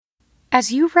As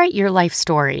you write your life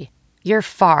story, you're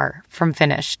far from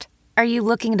finished. Are you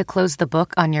looking to close the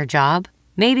book on your job?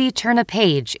 Maybe turn a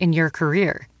page in your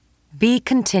career? Be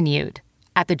continued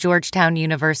at the Georgetown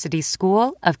University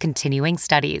School of Continuing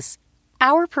Studies.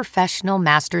 Our professional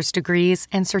master's degrees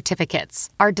and certificates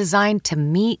are designed to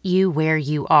meet you where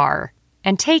you are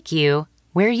and take you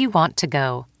where you want to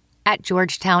go. At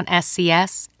Georgetown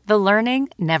SCS, the learning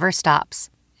never stops,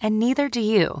 and neither do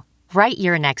you. Write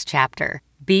your next chapter.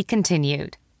 Be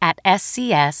continued at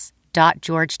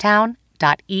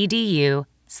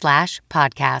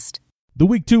scs.georgetown.edu/podcast. The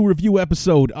Week 2 review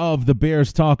episode of the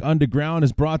Bears Talk Underground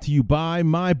is brought to you by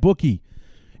MyBookie.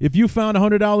 If you found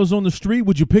 $100 on the street,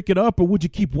 would you pick it up or would you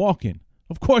keep walking?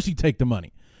 Of course you take the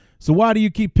money. So why do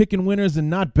you keep picking winners and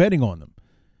not betting on them?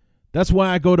 That's why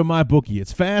I go to MyBookie.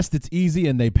 It's fast, it's easy,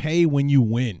 and they pay when you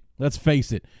win. Let's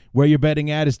face it, where you're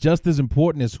betting at is just as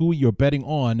important as who you're betting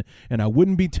on, and I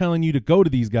wouldn't be telling you to go to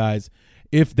these guys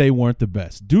if they weren't the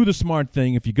best. Do the smart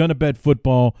thing. If you're going to bet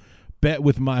football, bet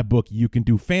with MyBookie. You can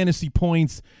do fantasy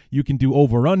points, you can do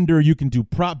over-under, you can do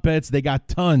prop bets. They got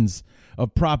tons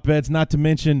of prop bets, not to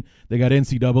mention they got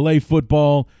NCAA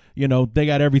football. You know, they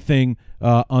got everything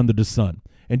under the sun.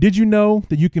 And did you know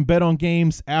that you can bet on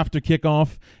games after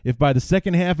kickoff? If by the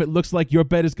second half it looks like your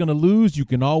bet is going to lose, you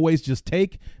can always just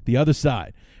take the other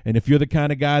side. And if you're the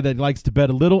kind of guy that likes to bet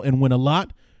a little and win a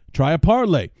lot, try a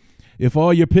parlay. If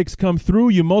all your picks come through,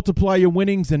 you multiply your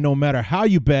winnings, and no matter how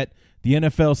you bet, the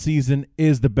NFL season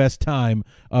is the best time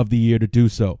of the year to do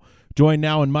so. Join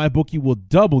now and MyBookie will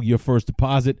double your first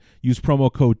deposit. Use promo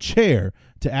code CHAIR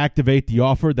to activate the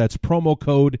offer. That's promo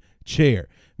code CHAIR.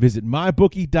 Visit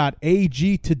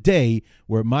mybookie.ag today,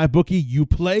 where MyBookie, you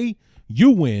play,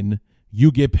 you win,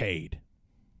 you get paid.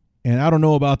 And I don't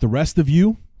know about the rest of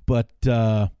you, but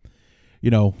I'm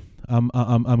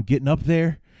getting up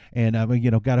there, and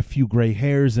I've got a few gray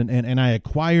hairs, and I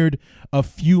acquired a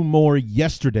few more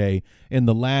yesterday in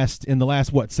the last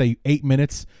 8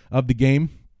 minutes of the game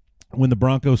when the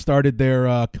Broncos started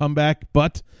their comeback.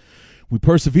 But we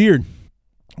persevered,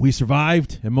 we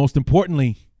survived, and most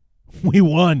importantly, we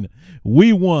won.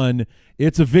 We won.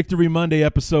 It's a Victory Monday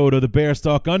episode of the Bears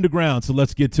Talk Underground, so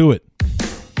let's get to it.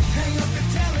 Hang up the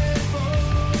telephone.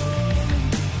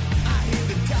 I hear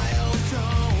the dial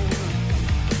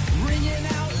tone ringing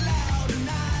out loud, and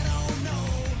I don't know.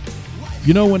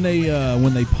 You know, when they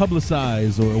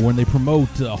publicize or when they promote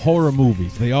horror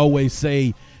movies, they always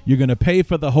say you're going to pay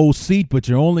for the whole seat, but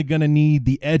you're only going to need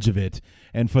the edge of it.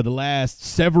 And for the last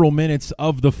several minutes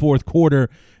of the fourth quarter,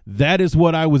 that is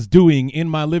what I was doing in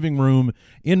my living room,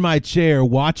 in my chair,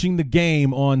 watching the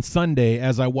game on Sunday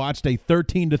as I watched a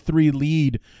 13-3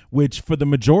 lead, which for the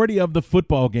majority of the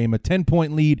football game, a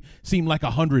 10-point lead seemed like a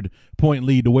 100-point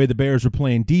lead, the way the Bears were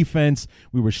playing defense.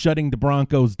 We were shutting the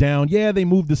Broncos down. Yeah, they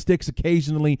moved the sticks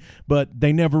occasionally, but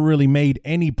they never really made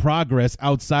any progress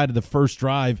outside of the first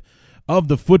drive of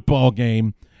the football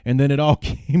game. And then it all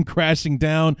came crashing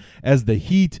down as the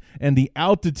heat and the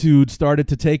altitude started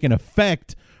to take an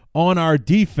effect on our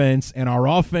defense, and our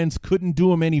offense couldn't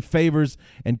do them any favors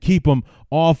and keep them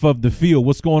off of the field.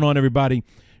 What's going on, everybody?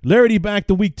 Larry D back,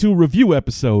 the Week 2 review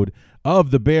episode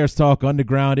of the Bears Talk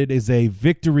Underground. It is a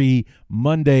Victory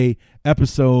Monday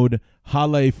episode.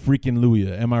 Halle freaking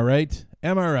Luya. Am I right?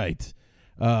 Am I right?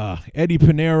 Eddie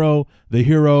Pinheiro, the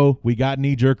hero. We got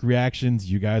knee-jerk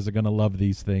reactions. You guys are going to love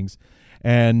these things.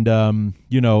 And,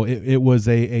 it was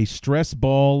a stress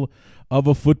ball of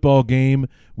a football game.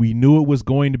 We knew it was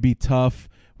going to be tough.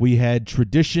 We had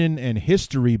tradition and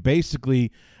history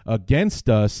basically against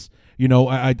us. You know,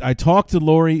 I talked to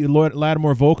Lori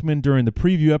Lattimore Volkman during the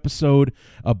preview episode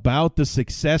about the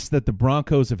success that the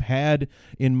Broncos have had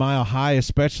in Mile High,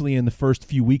 especially in the first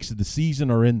few weeks of the season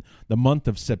or in the month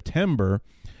of September.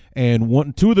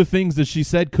 And two of the things that she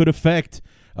said could affect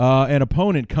an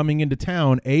opponent coming into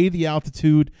town, A, the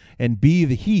altitude, and B,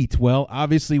 the heat. Well,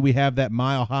 obviously we have that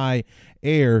mile-high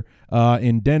air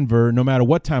in Denver, no matter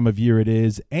what time of year it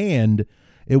is, and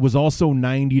it was also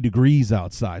 90 degrees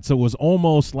outside. So it was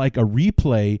almost like a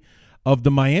replay of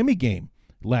the Miami game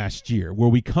last year, where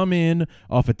we come in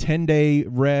off a 10-day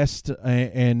rest,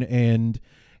 and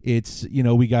it's,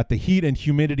 we got the heat and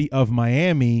humidity of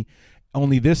Miami,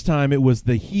 only this time it was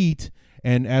the heat.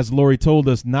 And as Lori told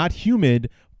us, not humid,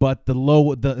 but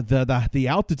the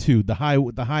altitude, the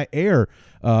high air,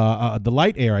 the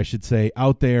light air, I should say,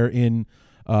 out there in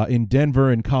Denver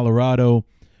and Colorado,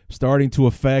 starting to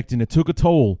affect, and it took a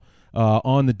toll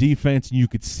on the defense, and you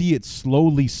could see it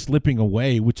slowly slipping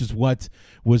away, which is what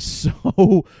was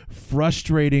so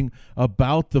frustrating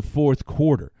about the fourth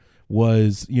quarter.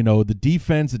 Was the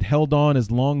defense had held on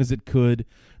as long as it could.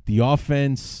 The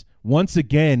offense once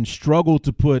again struggled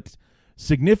to put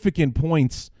significant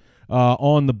points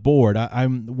on the board.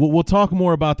 We'll talk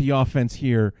more about the offense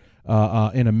here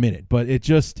in a minute, but it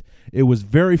was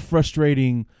very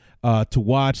frustrating to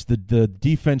watch. The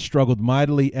defense struggled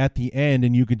mightily at the end,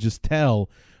 and you could just tell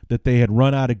that they had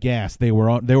run out of gas. They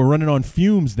were running on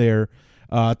fumes there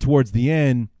towards the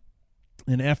end,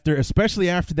 and especially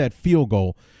after that field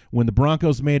goal when the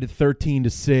Broncos made it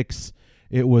 13-6.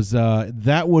 It was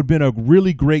that would have been a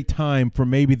really great time for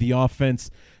maybe the offense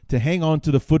to hang on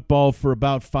to the football for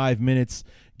about 5 minutes,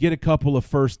 get a couple of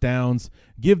first downs,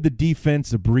 give the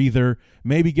defense a breather,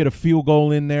 maybe get a field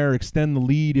goal in there, extend the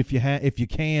lead if you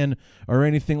can, or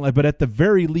anything like. But at the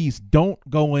very least, don't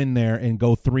go in there and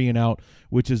go 3 and out,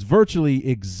 which is virtually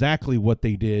exactly what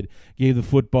they did. Gave the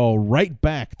football right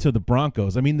back to the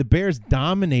Broncos. I mean, the Bears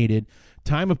dominated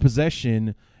time of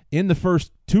possession in the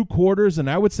first 2 quarters, and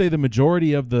I would say the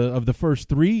majority of the first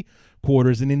 3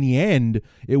 quarters, and in the end,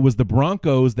 it was the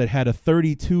Broncos that had a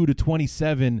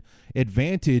 32-27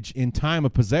 advantage in time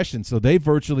of possession. So they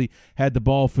virtually had the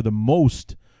ball for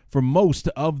most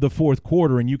of the fourth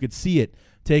quarter, and you could see it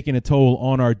taking a toll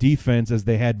on our defense as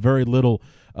they had very little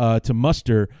to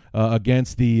muster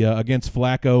against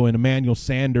Flacco and Emmanuel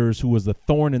Sanders, who was a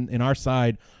thorn in our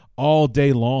side all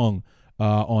day long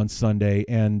on Sunday.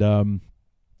 And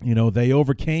they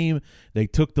overcame. They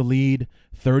took the lead.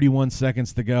 31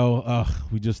 seconds to go.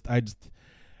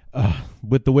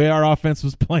 With the way our offense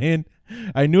was playing,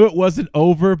 I knew it wasn't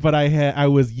over, but I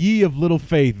was ye of little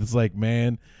faith. It's like,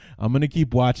 man, I'm gonna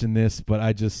keep watching this, but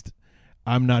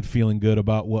I'm not feeling good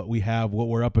about what we have, what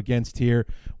we're up against here,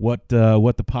 what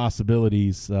the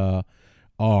possibilities are.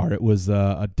 It was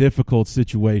a difficult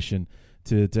situation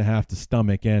to have to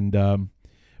stomach, and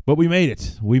but we made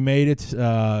it. We made it.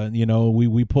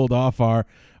 We pulled off our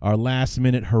last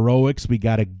minute heroics. We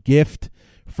got a gift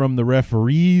from the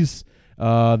referees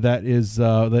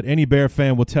that any Bear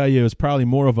fan will tell you is probably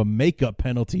more of a makeup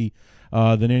penalty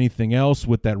than anything else,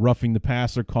 with that roughing the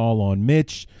passer call on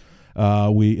Mitch.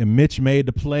 Mitch made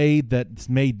the play that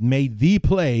made the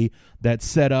play that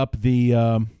set up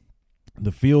the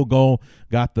field goal,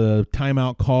 got the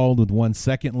timeout called with 1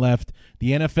 second left.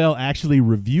 The NFL actually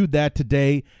reviewed that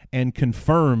today and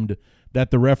confirmed that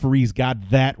the referees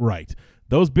got that right.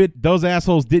 Those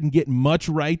assholes didn't get much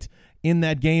right in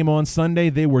that game on Sunday.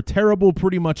 They were terrible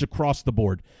pretty much across the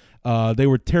board. They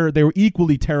were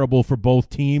equally terrible for both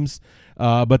teams,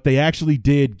 but they actually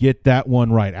did get that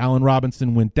one right. Allen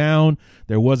Robinson went down.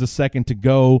 There was a second to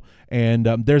go, and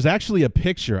there's actually a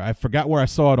picture. I forgot where I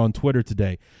saw it on Twitter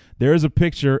today. There's a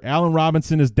picture. Allen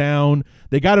Robinson is down.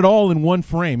 They got it all in one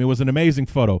frame. It was an amazing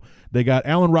photo. They got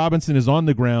Allen Robinson is on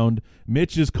the ground.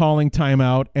 Mitch is calling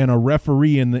timeout, and a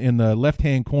referee in the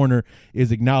left-hand corner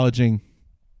is acknowledging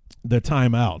the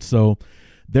timeout. So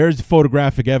there's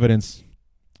photographic evidence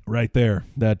right there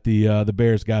that the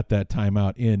Bears got that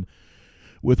timeout in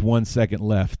with 1 second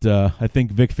left. I think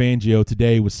Vic Fangio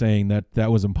today was saying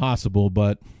that was impossible,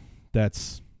 but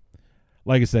that's,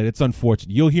 like I said, it's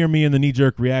unfortunate. You'll hear me in the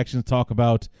knee-jerk reactions talk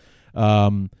about,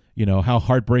 how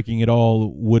heartbreaking it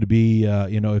all would be.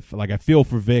 I feel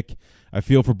for Vic, I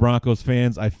feel for Broncos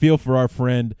fans, I feel for our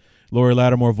friend Lori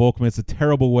Lattimore Volkman. It's a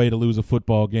terrible way to lose a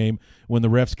football game when the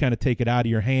refs kind of take it out of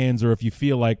your hands, or if you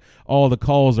feel like all the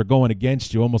calls are going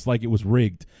against you, almost like it was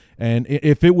rigged. And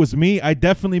if it was me, I'd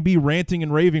definitely be ranting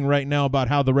and raving right now about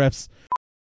how the refs.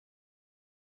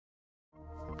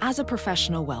 As a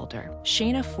professional welder,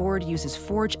 Shayna Ford uses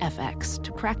Forge FX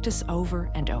to practice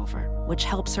over and over, which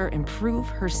helps her improve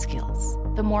her skills.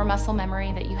 The more muscle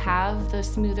memory that you have, the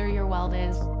smoother your weld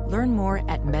is. Learn more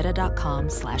at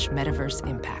meta.com/metaverse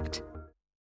impact.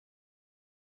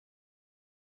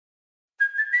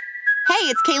 Hey,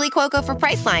 it's Kaylee Cuoco for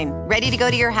Priceline. Ready to go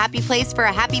to your happy place for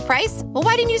a happy price? Well,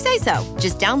 why didn't you say so?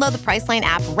 Just download the Priceline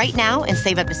app right now and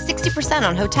save up to 60%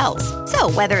 on hotels.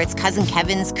 So whether it's Cousin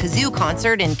Kevin's Kazoo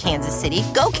Concert in Kansas City,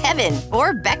 go Kevin,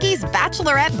 or Becky's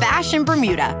Bachelorette Bash in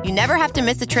Bermuda, you never have to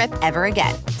miss a trip ever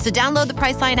again. So download the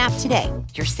Priceline app today.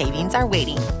 Your savings are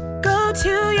waiting. Go to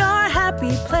your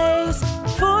happy place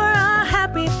for a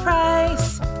happy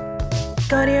price.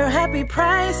 Go to your happy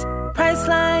price,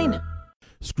 Priceline.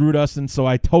 Screwed us, and so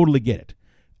I totally get it.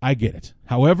 I get it.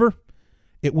 However,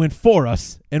 it went for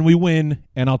us, and we win,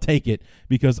 and I'll take it,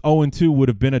 because 0-2 would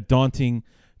have been a daunting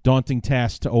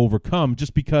task to overcome,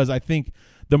 just because I think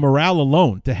the morale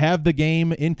alone, to have the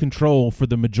game in control for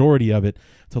the majority of it,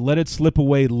 to let it slip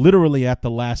away literally at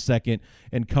the last second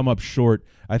and come up short,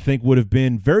 I think would have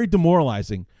been very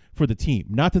demoralizing for the team.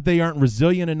 Not that they aren't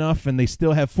resilient enough and they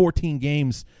still have 14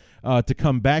 games to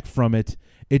come back from it.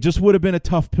 It just would have been a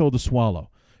tough pill to swallow.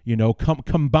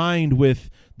 combined with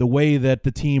the way that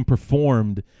the team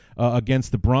performed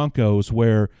against the Broncos,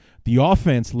 where the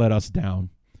offense let us down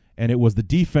and it was the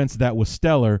defense that was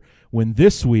stellar, when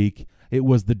this week it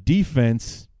was the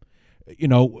defense,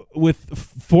 with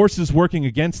forces working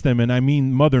against them, and I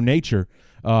mean Mother Nature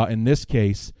in this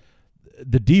case,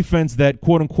 the defense that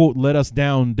quote-unquote let us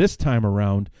down this time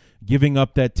around, giving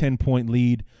up that 10-point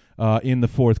lead in the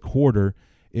fourth quarter.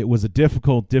 It was a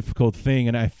difficult thing,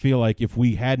 and I feel like if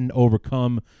we hadn't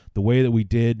overcome the way that we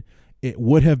did, it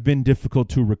would have been difficult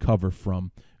to recover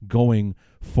from going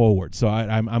forward. So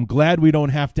I'm glad we don't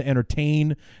have to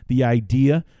entertain the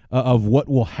idea of what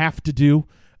we'll have to do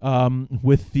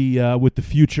with the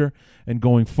future and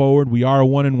going forward. We are a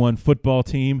 1-1 football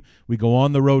team. We go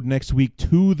on the road next week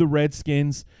to the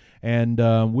Redskins,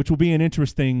 and which will be an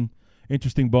interesting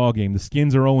ball game. The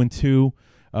Skins are 0-2.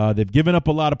 They've given up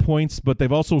a lot of points, but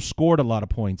they've also scored a lot of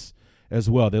points as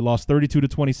well. They lost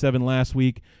 32-27 last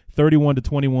week,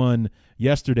 31-21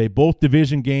 yesterday. Both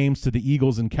division games to the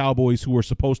Eagles and Cowboys, who were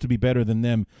supposed to be better than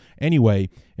them anyway.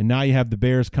 And now you have the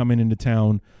Bears coming into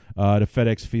town to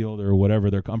FedEx Field or whatever.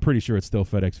 I'm pretty sure it's still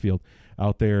FedEx Field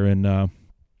out there in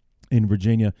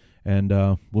Virginia. And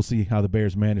we'll see how the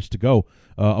Bears manage to go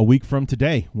a week from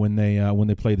today when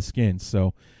they play the Skins.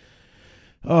 So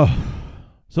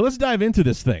let's dive into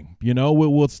this thing.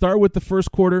 We'll start with the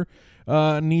first quarter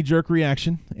knee-jerk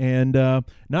reaction, and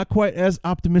not quite as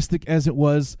optimistic as it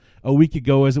was a week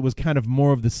ago, as it was kind of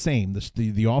more of the same.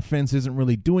 The offense isn't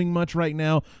really doing much right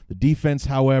now. The defense,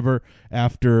 however,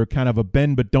 after kind of a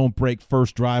bend-but-don't-break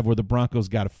first drive where the Broncos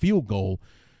got a field goal,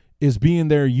 is being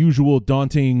their usual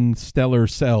daunting, stellar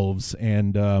selves,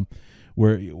 and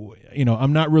where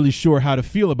I'm not really sure how to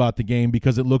feel about the game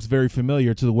because it looks very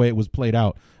familiar to the way it was played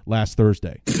out last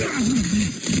Thursday.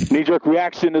 Knee-jerk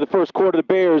reaction to the first quarter of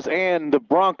the Bears and the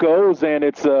Broncos, and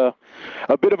it's a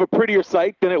bit of a prettier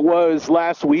sight than it was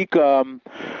last week.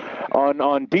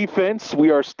 On defense,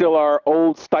 we are still our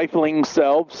old stifling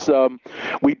selves.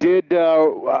 We did,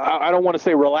 I don't want to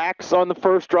say relax on the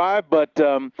first drive, but,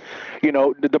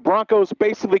 the Broncos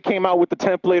basically came out with the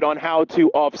template on how to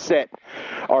offset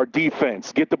our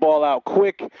defense. Get the ball out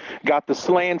quick, got the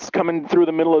slants coming through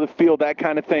the middle of the field, that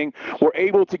kind of thing. We're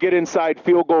able to get inside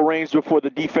field goal range before the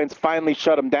defense finally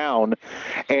shut them down.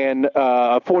 And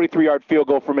a 43-yard field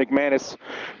goal for McManus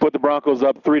put the Broncos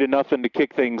up 3-0 to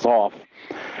kick things off.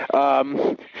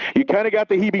 You kind of got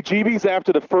the heebie-jeebies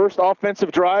after the first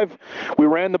offensive drive. We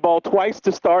ran the ball twice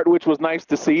to start, which was nice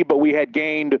to see, but we had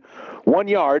gained 1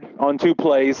 yard on 2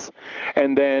 plays,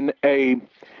 and then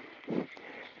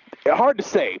hard to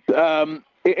say.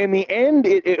 In the end,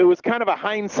 it was kind of a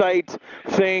hindsight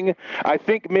thing. I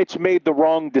think Mitch made the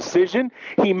wrong decision.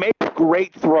 He made a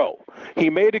great throw. He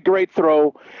hit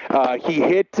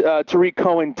Tariq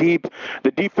Cohen deep.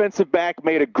 The defensive back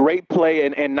made a great play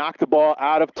and knocked the ball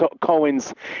out of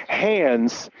Cohen's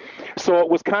hands. So it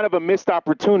was kind of a missed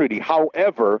opportunity.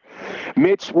 However,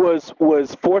 Mitch was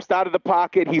forced out of the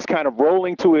pocket. He's kind of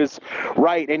rolling to his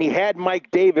right, and he had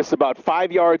Mike Davis about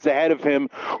 5 yards ahead of him,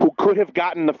 who could have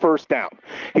gotten the first down.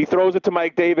 He throws it to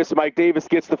Mike Davis. Mike Davis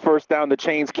gets the first down. The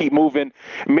chains keep moving.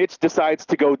 Mitch decides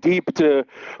to go deep to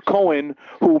Cohen,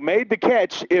 who made the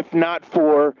catch, if not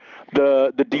for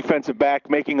the defensive back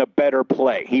making a better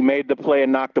play. He made the play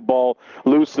and knocked the ball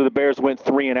loose, so the Bears went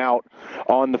 3 and out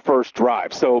on the first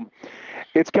drive. So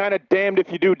it's kind of damned if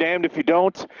you do, damned if you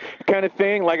don't kind of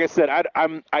thing. Like I said,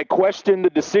 I question the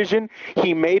decision.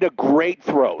 He made a great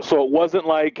throw, so it wasn't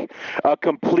like a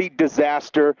complete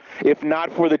disaster. If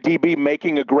not for the DB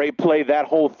making a great play, that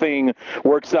whole thing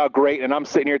works out great. And I'm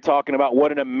sitting here talking about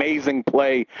what an amazing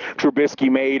play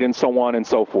Trubisky made and so on and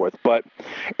so forth. But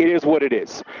it is what it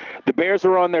is. The Bears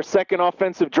are on their second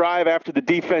offensive drive after the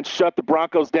defense shut the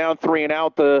Broncos down 3 and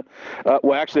out.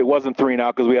 Well, actually, it wasn't 3 and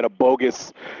out because we had a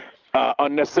bogus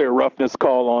unnecessary roughness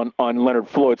call on Leonard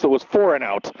Floyd. So it was 4 and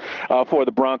out for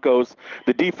the Broncos.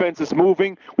 The defense is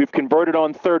moving. We've converted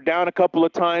on third down a couple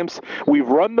of times. We've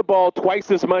run the ball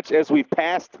twice as much as we've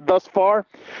passed thus far.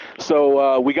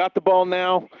 So we got the ball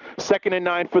now. 2nd and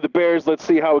 9 for the Bears. Let's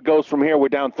see how it goes from here. We're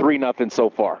down 3-0 so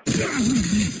far.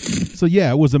 So,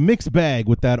 yeah, it was a mixed bag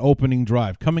with that opening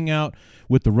drive. Coming out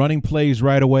with the running plays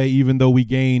right away, even though we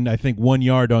gained, I think, 1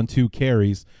 yard on 2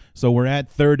 carries. So we're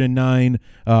at 3rd and 9.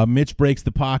 Mitch breaks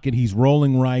the pocket. He's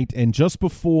rolling right. And just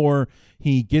before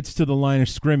he gets to the line of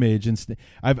scrimmage, and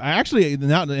I actually,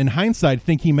 now in hindsight,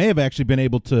 think he may have actually been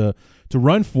able to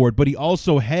run for it, but he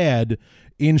also had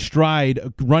in stride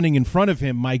running in front of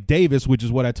him Mike Davis, which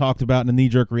is what I talked about in the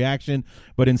knee-jerk reaction,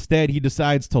 but instead he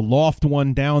decides to loft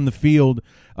one down the field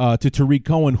to Tariq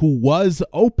Cohen, who was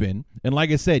open, and like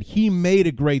I said, he made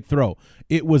a great throw.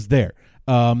 It was there.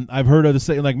 I've heard others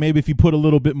say, like, maybe if you put a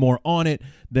little bit more on it,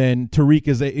 then Tariq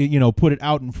is, put it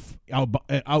out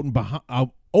and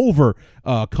behind, over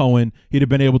Cohen, he'd have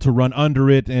been able to run under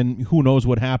it, and who knows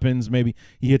what happens. Maybe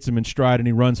he hits him in stride and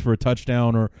he runs for a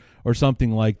touchdown or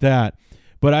something like that.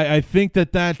 But I think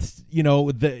that's,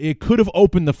 it could have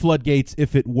opened the floodgates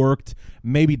if it worked.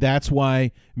 Maybe that's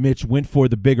why Mitch went for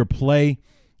the bigger play.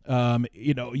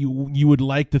 You would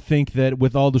like to think that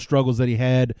with all the struggles that he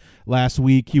had last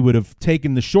week, he would have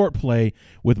taken the short play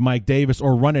with Mike Davis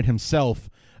or run it himself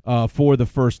for the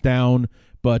first down.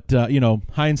 But,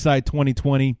 hindsight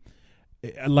 2020,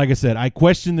 like I said, I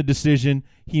questioned the decision.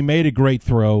 He made a great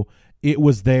throw. It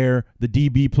was there. The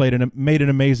DB made an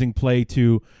amazing play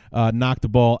to knock the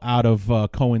ball out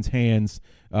of Cohen's hands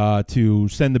to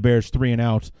send the Bears 3 and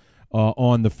out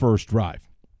on the first drive.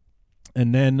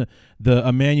 And then the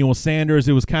Emmanuel Sanders,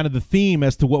 it was kind of the theme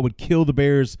as to what would kill the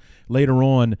Bears later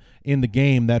on in the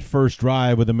game, that first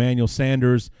drive with Emmanuel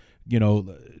Sanders,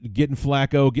 getting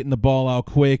Flacco, getting the ball out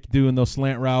quick, doing those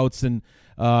slant routes and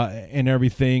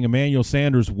everything. Emmanuel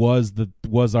Sanders was the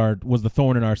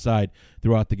thorn in our side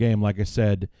throughout the game, like I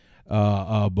said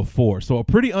before. So a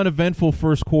pretty uneventful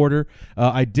first quarter.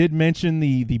 I did mention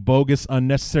the bogus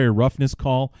unnecessary roughness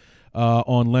call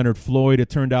on Leonard Floyd. It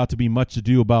turned out to be much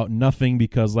ado about nothing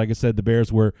because, like I said, the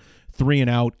Bears were 3 and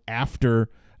out after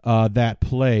that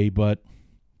play, but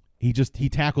he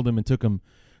tackled him and took him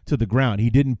to the ground.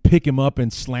 He didn't pick him up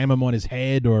and slam him on his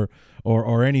head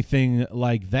or anything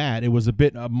like that. It was a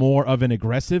bit more of an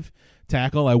aggressive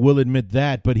tackle, I will admit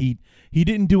that, but he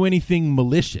didn't do anything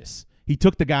malicious. He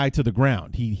took the guy to the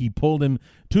ground. He pulled him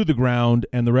to the ground,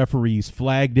 and the referees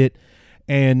flagged it.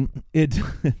 And it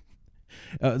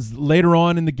later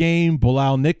on in the game,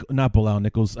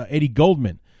 Eddie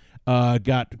Goldman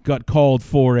got called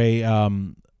for a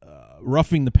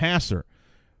roughing the passer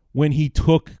when he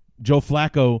took Joe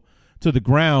Flacco to the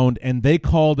ground, and they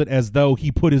called it as though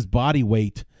he put his body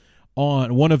weight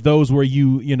on one of those where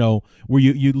you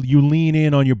lean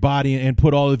in on your body and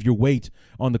put all of your weight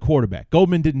on the quarterback.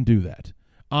 Goldman didn't do that.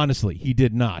 Honestly, he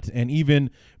did not. And even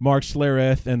Mark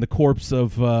Schlereth and the corpse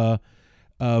of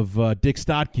Dick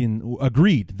Stotkin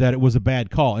agreed that it was a bad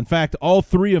call. In fact, all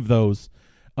three of those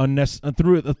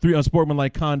three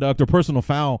unsportsmanlike conduct or personal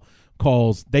foul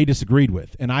calls they disagreed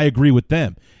with, and I agree with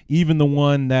them. Even the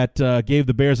one that gave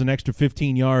the Bears an extra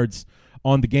 15 yards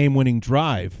on the game-winning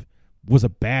drive was a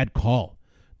bad call.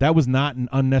 That was not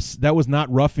that was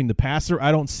not roughing the passer.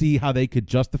 I don't see how they could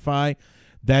justify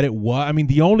that it was. I mean,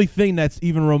 the only thing that's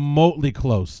even remotely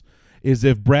close is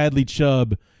if Bradley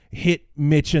Chubb hit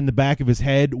Mitch in the back of his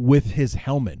head with his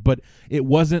helmet, but it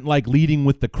wasn't like leading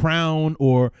with the crown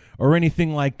or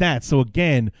anything like that. So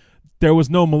again, there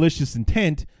was no malicious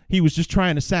intent. He was just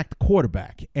trying to sack the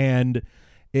quarterback. And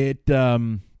it,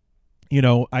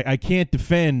 I can't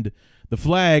defend the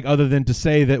flag other than to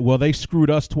say that, well, they screwed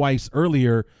us twice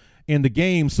earlier in the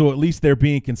game, so at least they're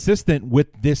being consistent with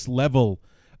this level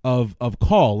of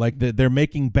call. Like they're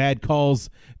making bad calls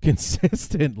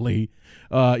consistently.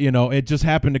 It just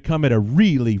happened to come at a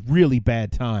really, really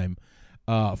bad time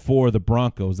for the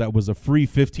Broncos. That was a free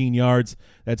 15 yards.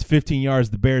 That's 15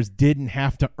 yards the Bears didn't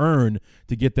have to earn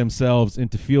to get themselves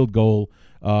into field goal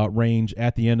range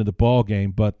at the end of the ball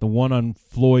game. But the one on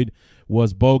Floyd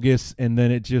was bogus, and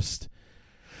then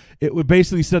it would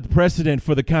basically set the precedent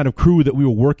for the kind of crew that we were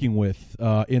working with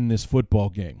in this football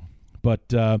game.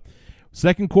 But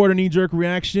second quarter knee-jerk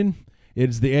reaction.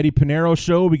 It's the Eddie Pinheiro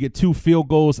show. We get 2 field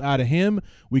goals out of him.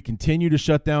 We continue to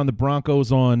shut down the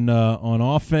Broncos on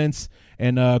offense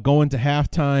and go into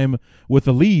halftime with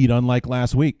a lead, unlike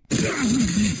last week.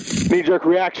 Knee-jerk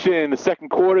reaction in the second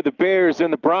quarter, the Bears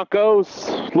and the Broncos.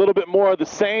 A little bit more of the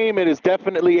same. It is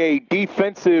definitely a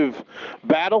defensive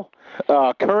battle.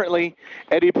 Currently,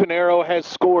 Eddie Pinheiro has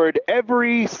scored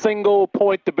every single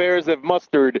point the Bears have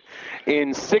mustered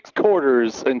in 6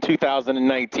 quarters in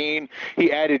 2019.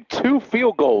 He added 2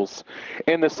 field goals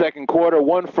in the second quarter,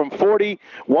 one from 40,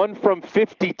 one from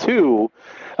 52,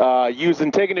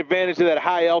 taking advantage of that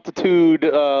high altitude,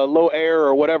 low air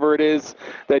or whatever it is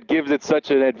that gives it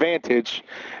such an advantage.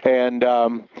 And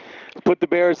put the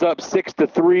Bears up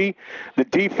 6-3. The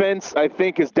defense, I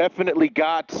think, has definitely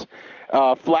got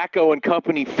Flacco and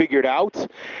company figured out.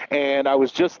 And I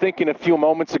was just thinking a few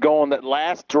moments ago on that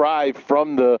last drive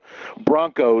from the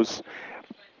Broncos,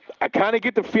 I kind of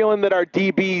get the feeling that our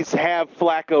DBs have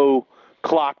Flacco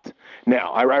clocked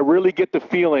now. I really get the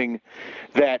feeling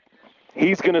that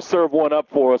he's going to serve one up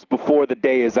for us before the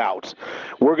day is out.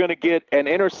 We're going to get an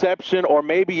interception or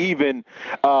maybe even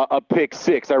a pick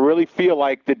six. I really feel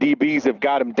like the DBs have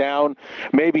got him down.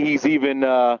 Maybe he's even,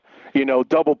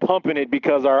 double pumping it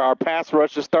because our pass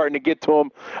rush is starting to get to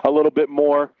him a little bit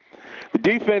more. The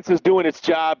defense is doing its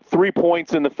job, 3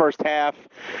 points in the first half.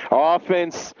 Our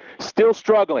offense still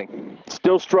struggling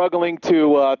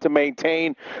to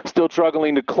maintain, still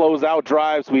struggling to close out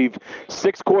drives. We've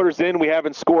 6 quarters in, we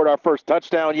haven't scored our first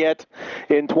touchdown yet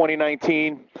in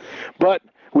 2019. But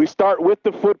we start with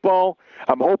the football.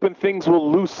 I'm hoping things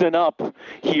will loosen up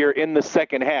here in the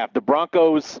second half. The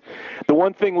Broncos, the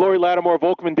one thing Lori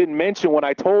Lattimore-Volkman didn't mention when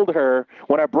I told her,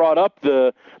 when I brought up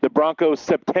the Broncos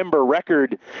September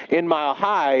record in Mile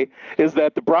High, is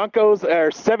that the Broncos are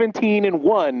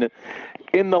 17-1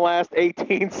 in the last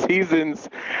 18 seasons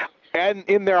and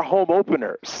in their home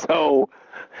opener. So,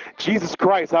 Jesus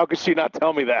Christ, how could she not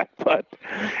tell me that? But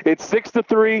it's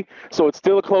 6-3, so it's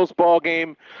still a close ball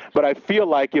game. But I feel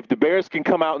like if the Bears can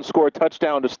come out and score a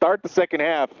touchdown to start the second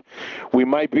half, we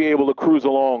might be able to cruise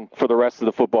along for the rest of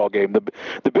the football game.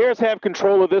 The Bears have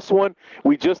control of this one.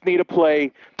 We just need a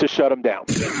play to shut them down.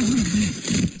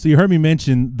 So you heard me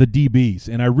mention the DBs,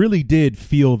 and I really did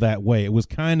feel that way. It was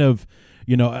kind of,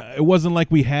 it wasn't like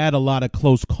we had a lot of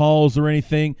close calls or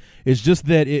anything. It's just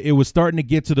that it was starting to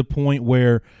get to the point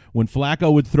where when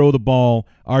Flacco would throw the ball,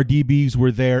 our DBs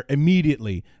were there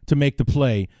immediately to make the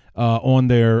play on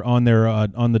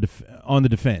the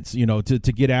defense.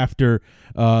 To get after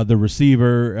the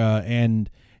receiver, and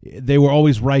they were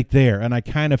always right there. And I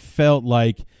kind of felt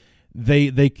like they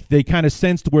kind of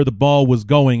sensed where the ball was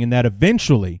going, and that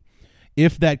eventually,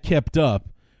 if that kept up,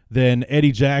 then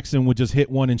Eddie Jackson would just hit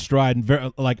one in stride,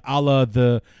 and like a la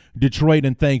the Detroit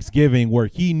and Thanksgiving, where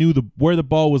he knew where the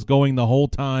ball was going the whole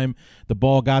time. The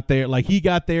ball got there, like he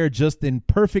got there just in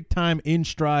perfect time in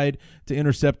stride to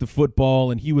intercept the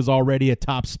football, and he was already at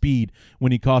top speed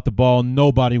when he caught the ball.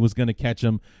 Nobody was going to catch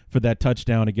him for that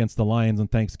touchdown against the Lions on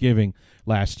Thanksgiving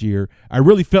last year. I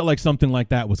really felt like something like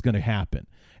that was going to happen.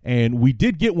 And we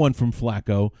did get one from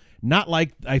Flacco, not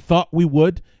like I thought we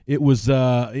would. It was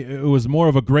more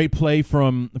of a great play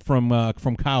from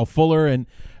Kyle Fuller and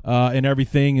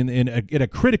everything at a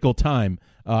critical time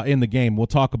in the game. We'll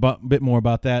talk a bit more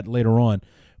about that later on.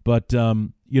 But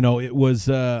it was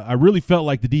I really felt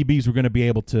like the DBs were going to be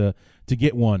able to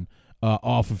get one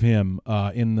off of him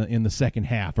in the second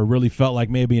half. I really felt like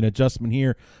maybe an adjustment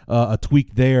here, a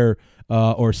tweak there.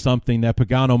 Or something that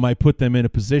Pagano might put them in a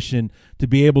position to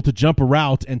be able to jump a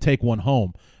route and take one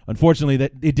home. Unfortunately,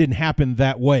 that it didn't happen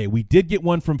that way. We did get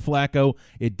one from Flacco.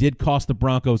 It did cost the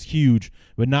Broncos huge,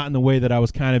 but not in the way that I was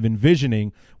kind of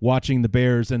envisioning watching the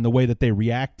Bears and the way that they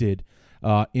reacted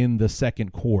in the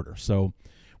second quarter. So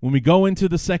when we go into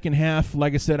the second half,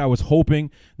 like I said, I was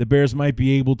hoping the Bears might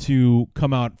be able to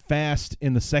come out fast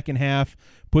in the second half,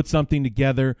 put something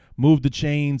together, move the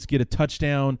chains, get a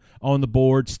touchdown on the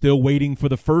board, still waiting for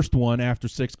the first one after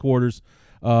 6 quarters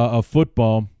of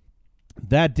football.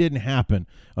 That didn't happen,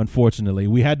 unfortunately.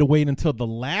 We had to wait until the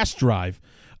last drive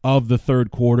of the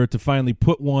third quarter to finally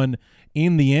put one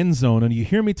in the end zone. And you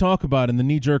hear me talk about in the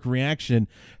knee-jerk reaction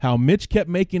how Mitch kept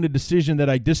making a decision that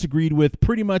I disagreed with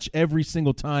pretty much every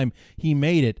single time he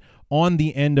made it on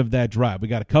the end of that drive. We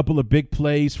got a couple of big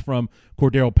plays from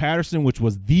Cordero Patterson, which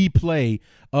was the play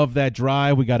of that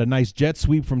drive. We got a nice jet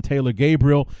sweep from Taylor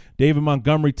Gabriel. David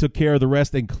Montgomery took care of the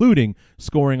rest, including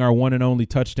scoring our one and only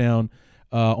touchdown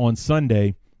on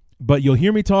Sunday. But you'll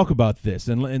hear me talk about this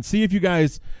and see if you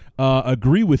guys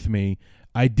agree with me.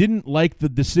 I didn't like the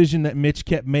decision that Mitch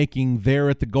kept making there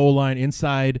at the goal line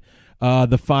inside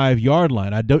the 5-yard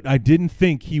line. I didn't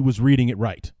think he was reading it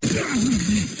right.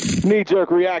 Knee-jerk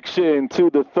reaction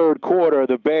to the third quarter,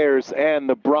 the Bears and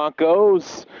the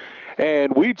Broncos.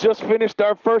 And we just finished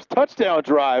our first touchdown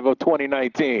drive of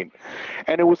 2019.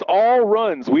 And it was all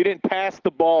runs. We didn't pass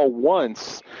the ball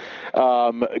once.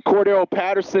 Cordero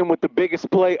Patterson with the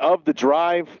biggest play of the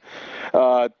drive.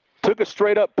 Took a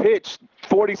straight-up pitch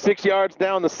 46 yards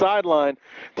down the sideline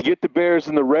to get the Bears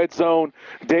in the red zone.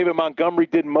 David Montgomery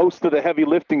did most of the heavy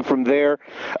lifting from there.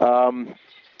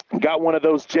 Got one of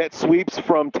those jet sweeps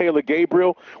from Taylor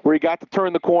Gabriel where he got to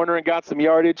turn the corner and got some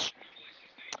yardage.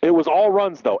 It was all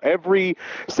runs, though. Every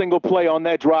single play on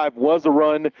that drive was a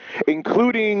run,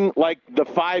 including like the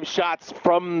 5 shots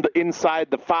from the inside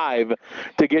the 5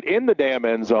 to get in the damn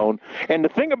end zone. And the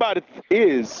thing about it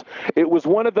is, it was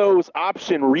one of those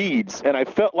option reads, and I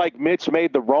felt like Mitch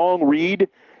made the wrong read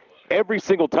every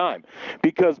single time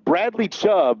because Bradley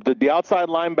Chubb, the outside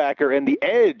linebacker and the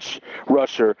edge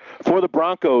rusher for the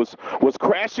Broncos, was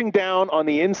crashing down on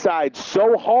the inside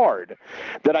so hard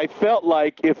that I felt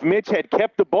like if Mitch had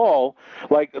kept the ball,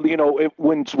 like, you know,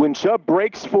 when Chubb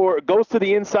goes to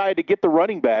the inside to get the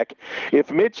running back,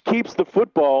 if Mitch keeps the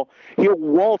football, he'll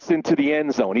waltz into the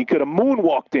end zone. He could have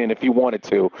moonwalked in if he wanted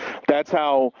to. That's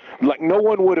how, like, no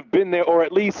one would have been there, or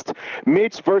at least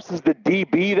Mitch versus the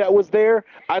DB that was there.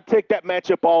 I'd take that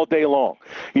matchup all day long.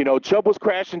 You know, Chubb was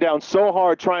crashing down so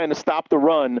hard trying to stop the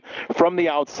run from the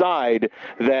outside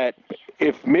that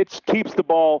if Mitch keeps the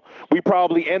ball, we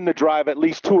probably end the drive at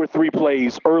least 2 or 3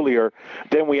 plays earlier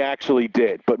than we actually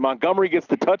did. But Montgomery gets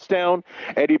the touchdown.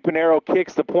 Eddie Pinheiro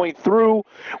kicks the point through.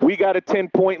 We got a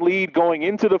 10-point lead going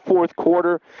into the fourth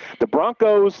quarter. The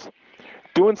Broncos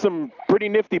doing some pretty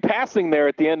nifty passing there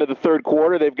at the end of the third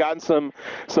quarter. They've gotten some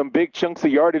big chunks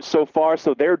of yardage so far,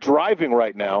 so they're driving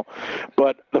right now.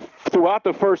 But throughout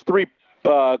the first 3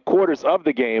 quarters of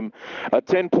the game, a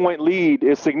 10-point lead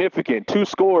is significant. 2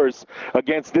 scores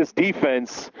against this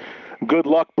defense. Good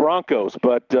luck, Broncos.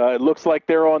 But it looks like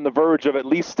they're on the verge of at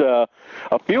least a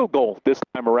field goal this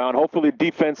time around. Hopefully the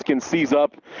defense can seize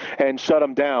up and shut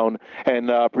them down and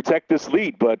protect this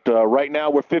lead. But right now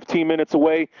we're 15 minutes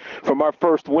away from our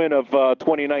first win of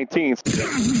 2019.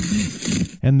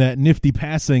 And that nifty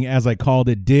passing, as I called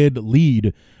it, did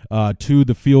lead to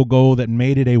the field goal that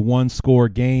made it a 1-score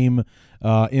game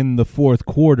in the fourth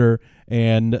quarter.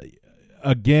 And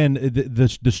again,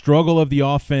 the struggle of the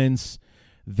offense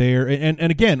there, and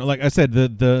again, like I said,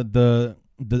 the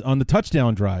on the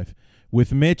touchdown drive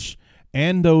with Mitch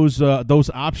and those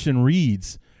option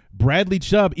reads, Bradley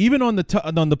Chubb, even on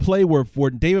the play where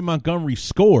David Montgomery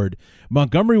scored,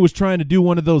 Montgomery was trying to do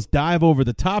one of those dive over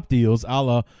the top deals, a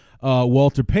la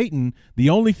Walter Payton. The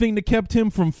only thing that kept him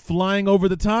from flying over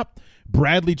the top,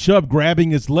 Bradley Chubb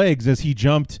grabbing his legs as he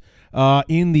jumped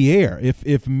in the air.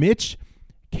 If Mitch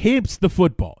keeps the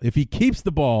football, if he keeps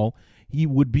the ball, he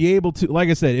would be able to, like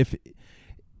I said, if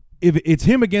it's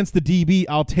him against the DB,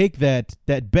 I'll take that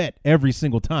bet every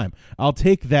single time. I'll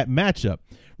take that matchup.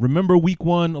 Remember week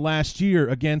 1 last year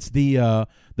against the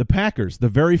Packers, the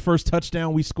very first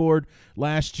touchdown we scored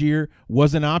last year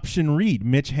was an option read.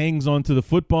 Mitch hangs onto the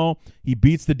football. He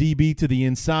beats the DB to the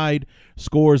inside,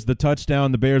 scores the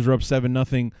touchdown. The Bears are up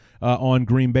 7-0 on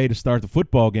Green Bay to start the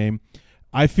football game.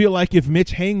 I feel like if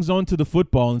Mitch hangs onto the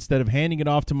football instead of handing it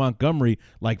off to Montgomery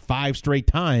like 5 straight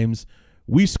times,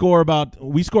 we score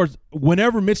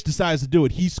whenever Mitch decides to do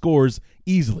it, he scores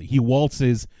easily. He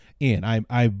waltzes in.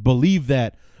 I believe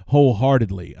that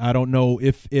wholeheartedly. I don't know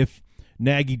if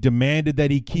Nagy demanded that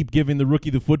he keep giving the rookie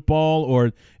the football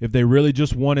or if they really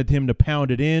just wanted him to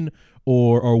pound it in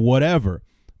or whatever.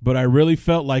 But I really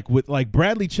felt like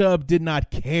Bradley Chubb did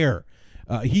not care.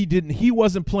 He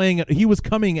wasn't playing. He was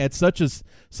coming at such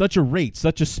a rate,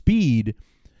 such a speed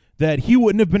that he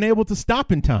wouldn't have been able to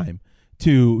stop in time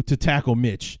to tackle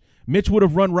Mitch. Mitch would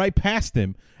have run right past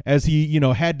him as he,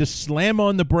 had to slam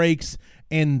on the brakes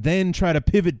and then try to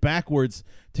pivot backwards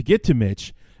to get to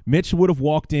Mitch. Mitch would have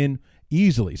walked in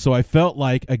easily. So I felt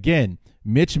like, again,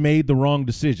 Mitch made the wrong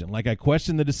decision. Like, I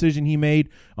questioned the decision he made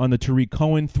on the Tariq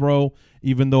Cohen throw,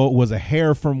 even though it was a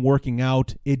hair from working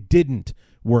out. It didn't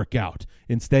work out.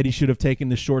 Instead, he should have taken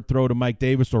the short throw to Mike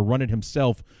Davis or run it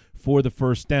himself for the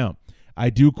first down. I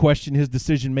do question his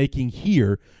decision-making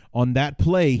here. On that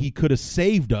play, he could have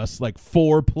saved us like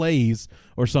 4 plays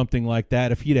or something like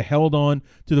that if he'd have held on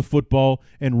to the football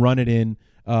and run it in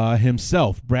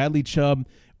himself. Bradley Chubb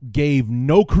gave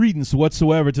no credence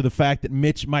whatsoever to the fact that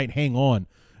Mitch might hang on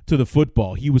to the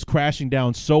football. He was crashing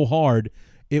down so hard,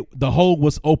 the hole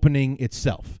was opening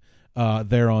itself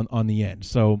there on the end.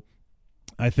 So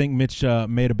I think Mitch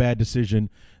made a bad decision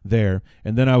there.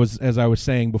 And then as I was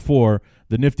saying before,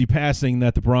 the nifty passing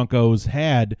that the Broncos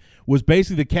had was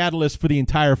basically the catalyst for the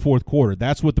entire fourth quarter.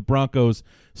 That's what the Broncos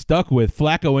stuck with.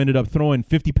 Flacco ended up throwing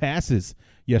 50 passes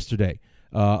yesterday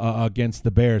against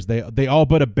the Bears. They all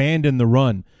but abandoned the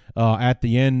run at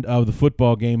the end of the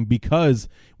football game because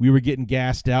we were getting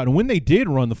gassed out. And when they did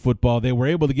run the football, they were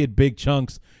able to get big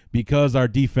chunks because our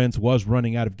defense was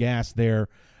running out of gas there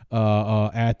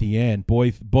at the end.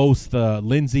 Both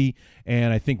Lindsey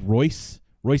and I think Royce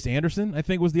Anderson, I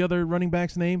think was the other running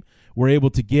back's name, were able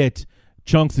to get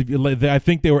chunks. I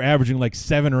think they were averaging like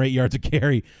 7 or 8 yards a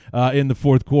carry in the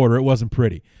fourth quarter. It wasn't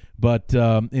pretty. But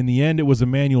in the end, it was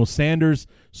Emmanuel Sanders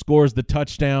scores the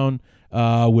touchdown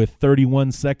with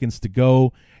 31 seconds to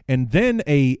go. And then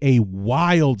a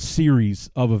wild series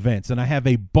of events. And I have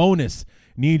a bonus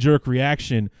knee-jerk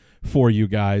reaction for you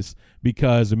guys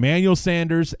because Emmanuel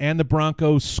Sanders and the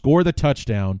Broncos score the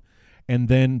touchdown. And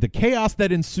then the chaos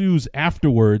that ensues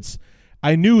afterwards,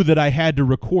 I knew that I had to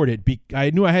record it. I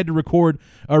knew I had to record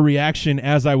a reaction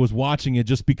as I was watching it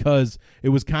just because it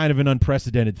was kind of an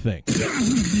unprecedented thing.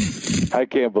 I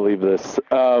can't believe this.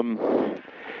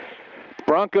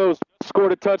 Broncos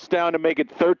scored a touchdown to make it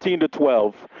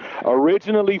 13-12.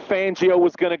 Originally, Fangio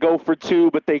was going to go for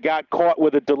 2, but they got caught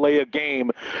with a delay of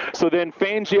game. So then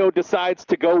Fangio decides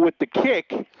to go with the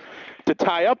kick to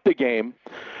tie up the game.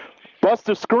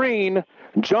 Buster Screen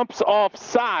jumps off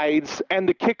sides, and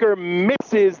the kicker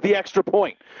misses the extra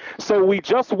point. So we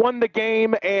just won the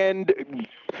game, and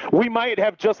we might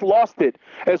have just lost it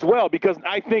as well, because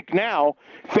I think now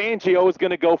Fangio is going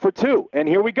to go for 2. And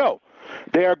here we go.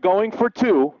 They are going for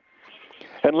 2.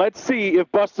 And let's see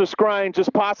if Buster Skrine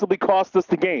just possibly cost us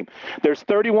the game. There's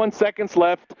 31 seconds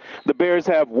left. The Bears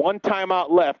have 1 timeout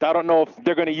left. I don't know if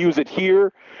they're going to use it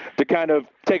here to kind of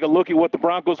take a look at what the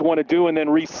Broncos want to do and then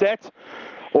reset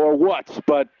or what.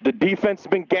 But the defense has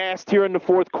been gassed here in the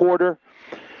fourth quarter.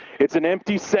 It's an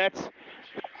empty set.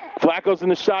 Flacco's in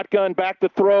the shotgun, back to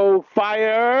throw,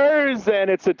 fires, and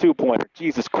it's a 2-pointer.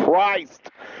 Jesus Christ.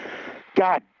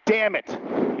 God damn it.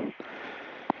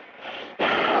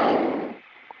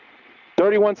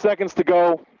 31 seconds to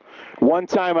go, 1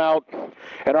 timeout,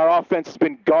 and our offense has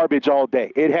been garbage all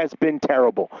day. It has been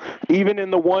terrible. Even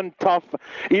in the one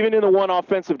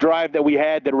offensive drive that we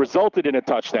had that resulted in a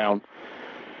touchdown,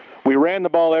 we ran the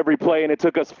ball every play, and it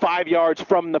took us 5 attempts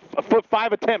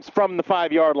from the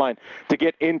 5-yard line to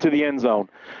get into the end zone.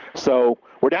 So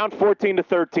we're down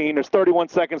 14-13. There's 31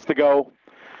 seconds to go.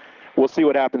 We'll see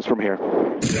what happens from here.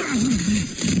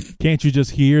 Can't you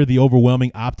just hear the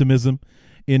overwhelming optimism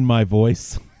in my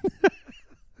voice?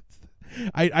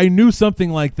 I knew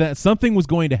something like that. Something was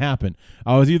going to happen.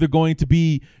 I was either going to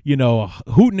be,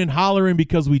 hooting and hollering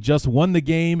because we just won the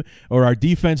game, or our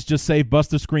defense just saved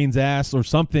Buster Screen's ass, or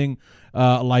something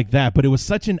like that. But it was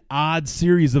such an odd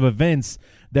series of events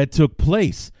that took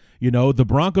place. The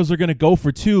Broncos are going to go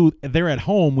for 2. They're at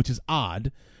home, which is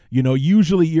odd.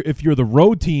 Usually if you're the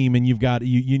road team and you've got,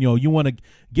 you want to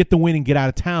get the win and get out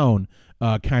of town,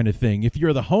 kind of thing. If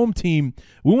you're the home team,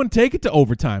 we want to take it to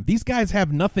overtime. These guys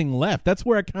have nothing left. That's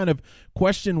where I kind of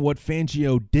question what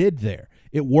Fangio did there.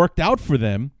 It worked out for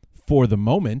them for the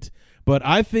moment, but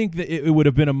I think that it would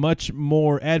have been a much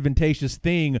more advantageous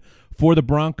thing for the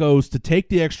Broncos to take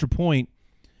the extra point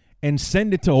and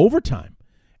send it to overtime.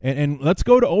 And let's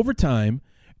go to overtime,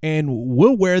 and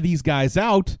we'll wear these guys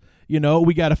out. We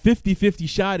got a 50-50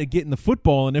 shot at getting the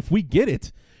football, and if we get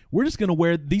it, we're just going to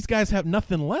wear – these guys have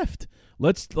nothing left.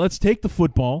 Let's take the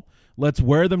football. Let's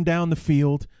wear them down the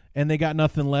field, and they got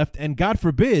nothing left. And God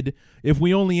forbid, if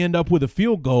we only end up with a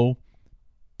field goal,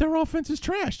 their offense is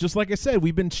trash. Just like I said,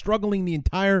 we've been struggling the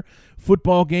entire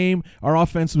football game. Our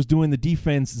offense was doing the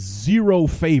defense 0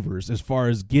 favors as far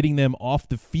as getting them off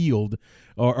the field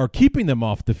or keeping them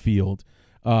off the field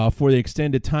for the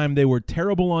extended time. They were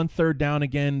terrible on third down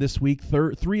again this week,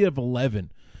 3 of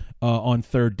 11 on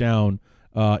third down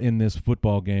in this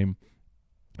football game.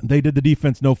 They did the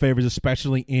defense no favors,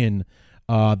 especially in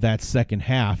that second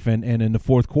half, and in the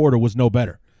fourth quarter was no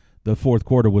better. The fourth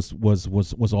quarter was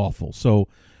awful. So,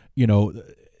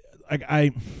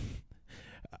 I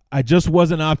just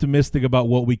wasn't optimistic about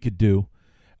what we could do,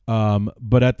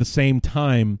 but at the same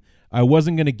time, I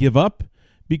wasn't going to give up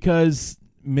because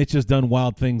Mitch has done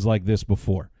wild things like this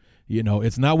before.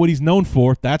 It's not what he's known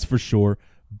for, that's for sure,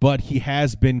 but he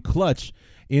has been clutch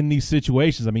in these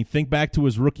situations. I mean, think back to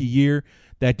his rookie year.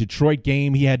 That Detroit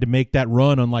game, he had to make that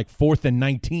run on like 4th and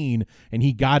 19, and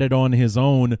he got it on his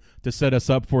own to set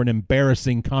us up for an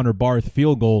embarrassing Connor Barth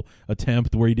field goal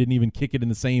attempt where he didn't even kick it in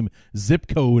the same zip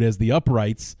code as the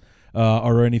uprights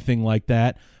or anything like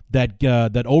that.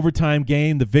 That overtime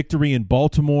game, the victory in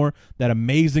Baltimore, that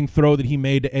amazing throw that he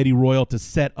made to Eddie Royal to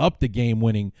set up the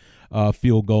game-winning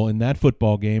field goal in that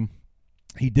football game.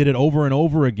 He did it over and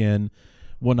over again.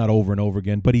 Well, not over and over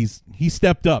again, but he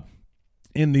stepped up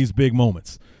in these big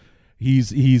moments.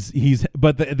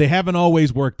 But they haven't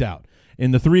always worked out.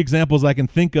 In the 3 examples I can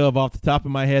think of off the top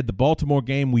of my head, the Baltimore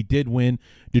game, we did win.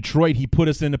 Detroit, he put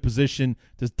us in a position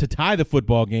to tie the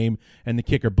football game, and the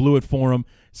kicker blew it for him.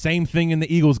 Same thing in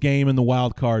the Eagles game in the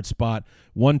wild card spot.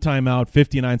 1 timeout,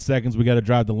 59 seconds. We got to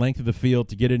drive the length of the field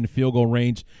to get it in field goal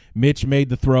range. Mitch made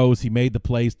the throws. He made the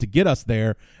plays to get us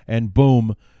there, and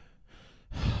boom,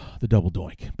 the double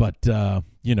doink. But,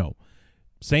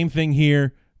 same thing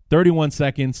here, 31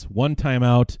 seconds, 1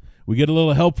 timeout. We get a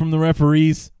little help from the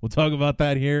referees. We'll talk about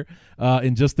that here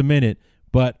in just a minute.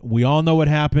 But we all know what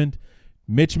happened.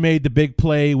 Mitch made the big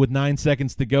play with 9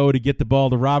 seconds to go to get the ball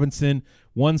to Robinson.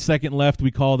 1 second left, we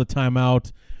call the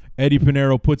timeout. Eddie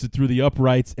Pinheiro puts it through the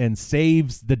uprights and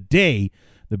saves the day.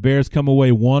 The Bears come away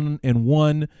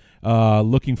 1-1.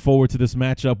 Looking forward to this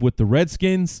matchup with the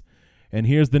Redskins. And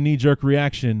here's the knee-jerk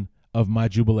reaction of my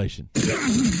jubilation.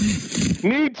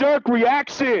 Knee-jerk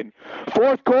reaction.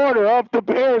 Fourth quarter of the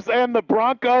Bears and the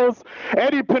Broncos.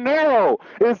 Eddie Pinheiro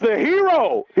is the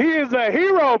hero. He is a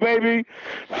hero, baby.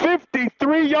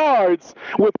 53 yards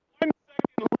with 1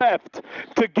 second left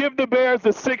to give the Bears a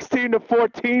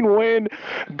 16-14 win.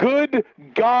 Good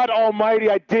God Almighty,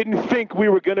 I didn't think we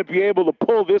were going to be able to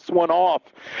pull this one off.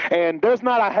 And there's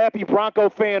not a happy Bronco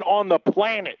fan on the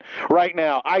planet right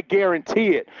now. I guarantee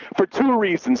it. For two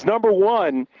reasons. Number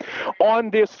one, on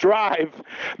this drive,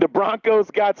 the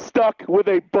Broncos got stuck with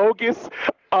a bogus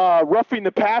roughing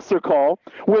the passer call,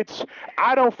 which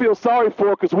I don't feel sorry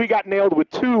for because we got nailed with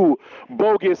two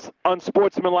bogus,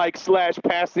 unsportsmanlike /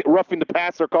 roughing the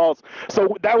passer calls.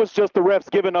 So that was just the refs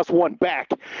giving us one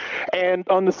back. And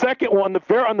on the second one,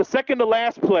 on the second to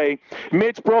last play,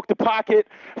 Mitch broke the pocket,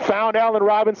 found Allen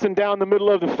Robinson down the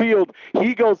middle of the field.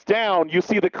 He goes down. You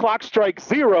see the clock strike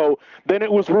 0. Then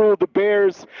it was ruled the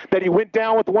Bears that he went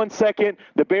down with 1 second.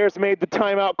 The Bears made the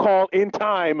timeout call in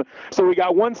time. So we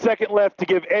got 1 second left to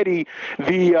give Eddie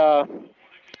the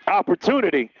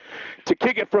opportunity to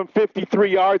kick it from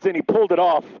 53 yards, and he pulled it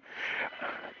off.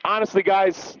 Honestly,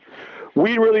 guys,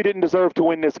 we really didn't deserve to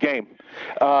win this game.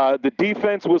 The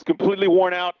defense was completely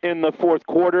worn out in the fourth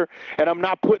quarter, and I'm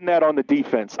not putting that on the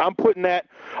defense. I'm putting that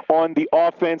on the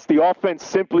offense. The offense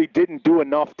simply didn't do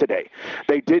enough today.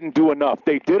 They didn't do enough.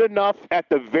 They did enough at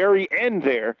the very end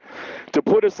there to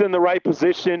put us in the right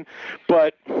position,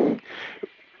 but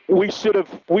we should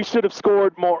have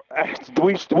scored more.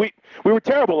 We were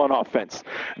terrible on offense.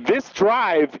 This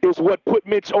drive is what put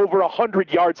Mitch over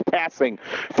 100 yards passing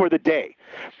for the day.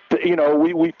 You know,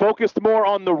 we focused more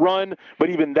on the run, but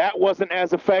even that wasn't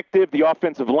as effective. The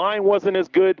offensive line wasn't as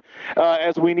good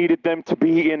as we needed them to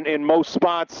be in most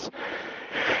spots.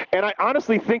 And I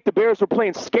honestly think the Bears were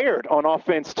playing scared on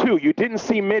offense, too. You didn't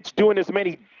see Mitch doing as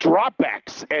many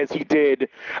dropbacks as he did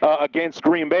against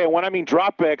Green Bay. And when I mean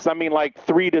dropbacks, I mean like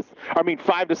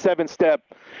 5 to 7 step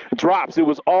drops. It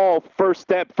was all first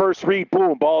step, first read,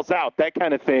 boom, balls out, that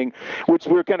kind of thing, which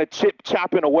we were kind of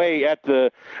chopping away at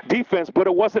the defense, but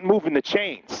it wasn't moving the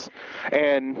chains.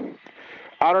 And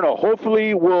I don't know.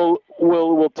 Hopefully, we'll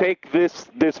take this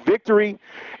victory.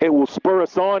 It will spur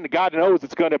us on. God knows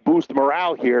it's going to boost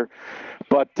morale here,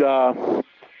 but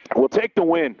we'll take the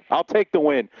win. I'll take the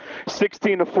win.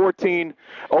 16-14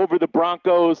 over the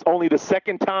Broncos. Only the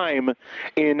second time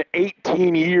in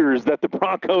 18 years that the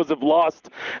Broncos have lost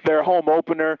their home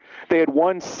opener. They had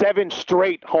won 7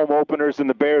 straight home openers, and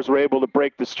the Bears were able to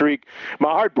break the streak. My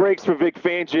heart breaks for Vic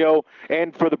Fangio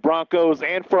and for the Broncos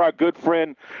and for our good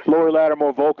friend Lori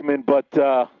Lattimore Volkman. But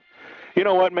you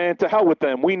know what, man? To hell with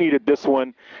them. We needed this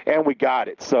one, and we got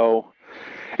it. So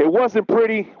it wasn't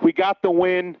pretty. We got the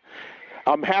win.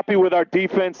 I'm happy with our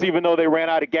defense, even though they ran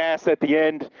out of gas at the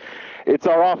end. It's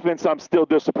our offense I'm still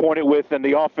disappointed with, and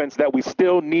the offense that we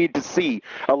still need to see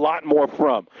a lot more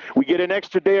from. We get an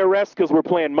extra day of rest because we're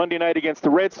playing Monday night against the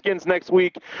Redskins next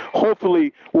week.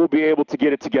 Hopefully, we'll be able to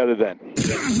get it together then.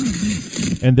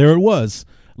 And there it was.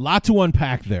 A lot to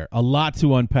unpack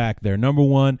there. Number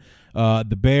one,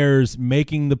 the Bears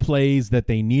making the plays that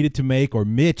they needed to make, or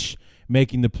Mitch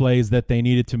making the plays that they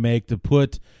needed to make to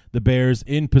put the Bears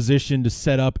in position to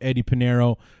set up Eddie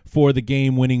Pinheiro for the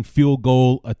game-winning field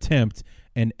goal attempt.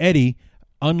 And Eddie,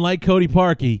 unlike Cody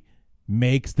Parkey,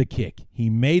 makes the kick. He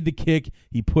made the kick.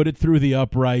 He put it through the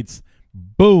uprights.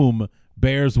 Boom,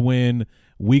 Bears win.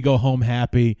 We go home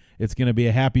happy. It's going to be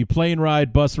a happy plane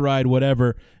ride, bus ride,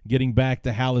 whatever, getting back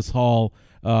to Hallis Hall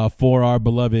for our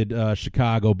beloved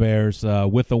Chicago Bears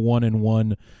with a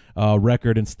 1-1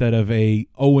 record instead of a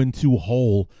 0-2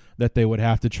 hole that they would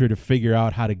have to try to figure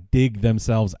out how to dig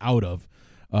themselves out of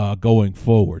going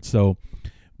forward. So,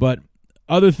 but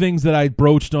other things that I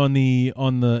broached on the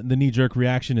knee-jerk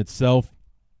reaction itself,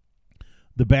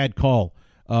 the bad call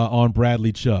on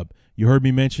Bradley Chubb. You heard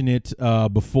me mention it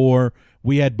before.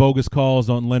 We had bogus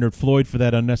calls on Leonard Floyd for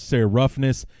that unnecessary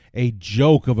roughness, a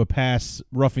joke of a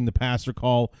roughing the passer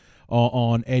call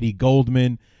on Eddie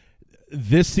Goldman.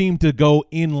 This seemed to go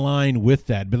in line with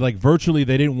that, but like virtually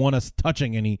they didn't want us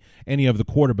touching any of the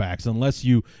quarterbacks unless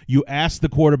you asked the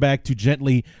quarterback to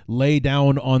gently lay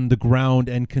down on the ground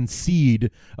and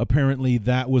concede. Apparently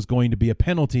that was going to be a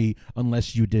penalty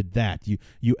unless you did that.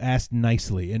 You asked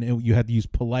nicely, and you had to use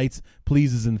polite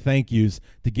pleases and thank yous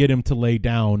to get him to lay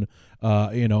down,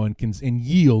 and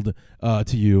yield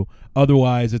to you.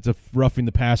 Otherwise, it's a roughing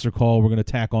the passer call. We're going to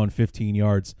tack on 15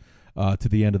 yards to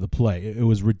the end of the play. It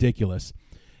was ridiculous.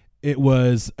 it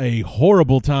was a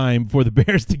horrible time for the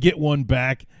Bears to get one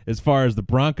back as far as the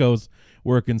Broncos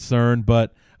were concerned.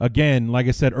 But again, like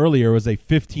I said earlier, it was a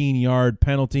 15-yard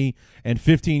penalty, and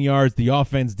 15 yards the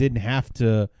offense didn't have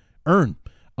to earn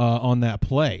on that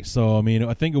play. So, I mean,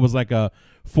 I think it was like a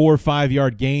 4 or 5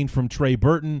 yard gain from Trey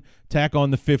Burton, tack on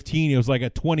the 15. It was like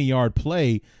a 20-yard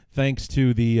play thanks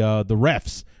to the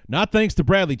refs. Not thanks to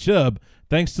Bradley Chubb,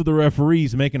 thanks to the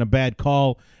referees making a bad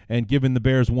call and giving the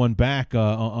Bears one back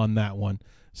on that one.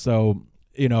 So,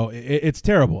 you know, it's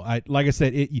terrible. Like I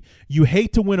said, you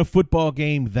hate to win a football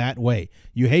game that way.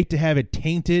 You hate to have it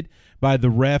tainted by the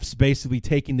refs basically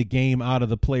taking the game out of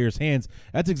the players' hands.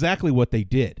 That's exactly what they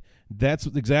did. That's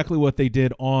exactly what they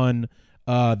did on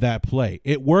that play.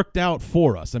 It worked out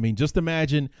for us. I mean, just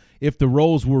imagine if the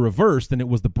roles were reversed and it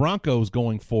was the Broncos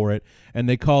going for it and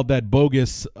they called that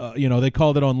bogus, they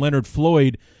called it on Leonard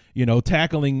Floyd,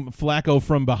 tackling Flacco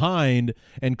from behind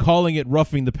and calling it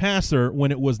roughing the passer when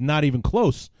it was not even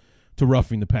close to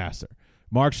roughing the passer.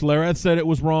 Mark Schlereth said it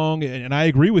was wrong, and I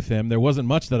agree with him. There wasn't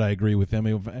much that I agree with him.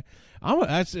 I'm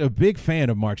actually a big fan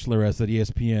of Mark Schlereth at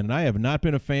ESPN, and I have not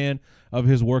been a fan of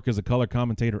his work as a color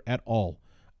commentator at all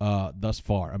thus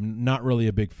far. I'm not really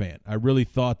a big fan. I really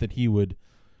thought that he would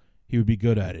be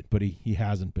good at it, but he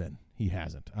hasn't been. He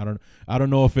hasn't. I don't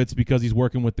know if it's because he's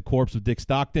working with the corpse of Dick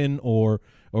Stockton or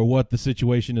what the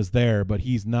situation is there, but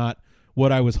he's not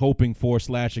what I was hoping for /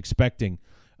 expecting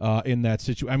in that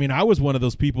situation. I mean, I was one of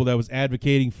those people that was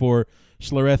advocating for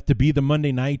Schlereth to be the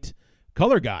Monday night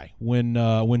color guy when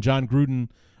John Gruden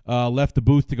left the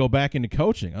booth to go back into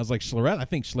coaching. I was like, I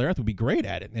think Schlereth would be great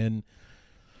at it. And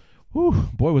whew,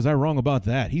 boy, was I wrong about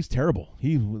that. He's terrible.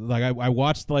 I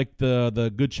watched like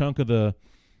the good chunk of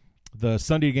the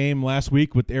Sunday game last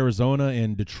week with Arizona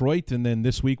and Detroit, and then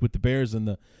this week with the Bears and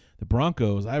the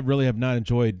Broncos. I really have not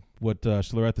enjoyed what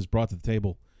Schlereth has brought to the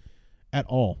table at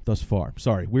all thus far.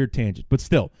 Sorry, weird tangent, but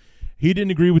still, he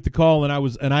didn't agree with the call,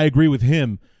 and I agree with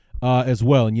him as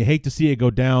well. And you hate to see it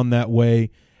go down that way,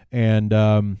 and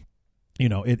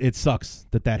it sucks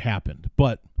that happened,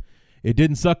 but it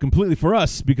didn't suck completely for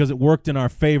us because it worked in our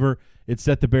favor. It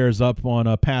set the Bears up on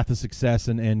a path of success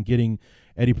and getting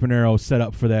Eddie Pinheiro set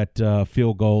up for that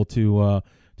field goal to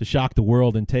shock the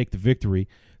world and take the victory,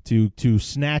 to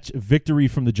snatch victory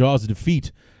from the jaws of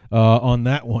defeat on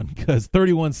that one, because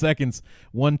 31 seconds,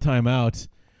 one timeout.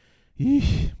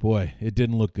 Boy, it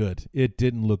didn't look good. It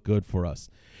didn't look good for us.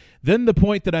 Then the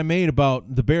point that I made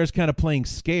about the Bears kind of playing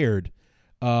scared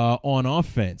on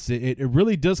offense, it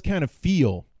really does kind of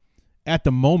feel at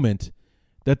the moment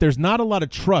that there's not a lot of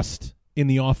trust in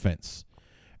the offense.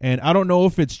 And I don't know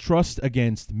if it's trust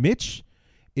against Mitch,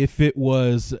 if it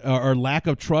was or lack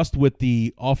of trust with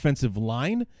the offensive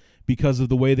line because of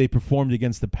the way they performed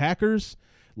against the Packers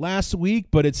last week,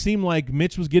 but it seemed like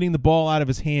Mitch was getting the ball out of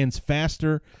his hands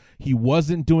faster. He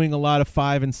wasn't doing a lot of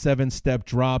 5 and 7 step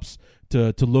drops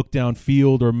to look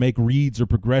downfield or make reads or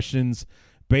progressions.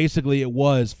 Basically, it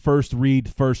was first read,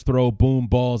 first throw, boom,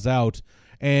 balls out.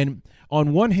 And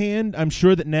on one hand, I'm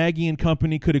sure that Nagy and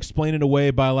company could explain it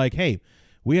away by like, hey,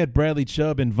 we had Bradley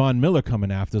Chubb and Von Miller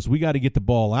coming after us. We got to get the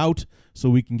ball out so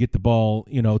we can get the ball,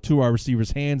 to our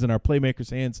receivers' hands and our playmakers'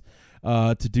 hands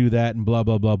to do that and blah,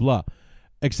 blah, blah, blah.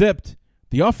 Except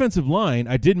the offensive line,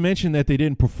 I did mention that they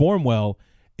didn't perform well.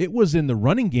 It was in the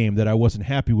running game that I wasn't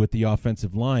happy with the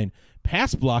offensive line.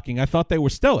 Pass blocking, I thought they were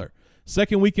stellar.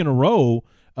 Second week in a row,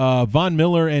 Von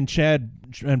Miller and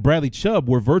Bradley Chubb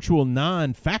were virtual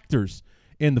non-factors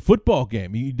in the football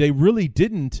game. They really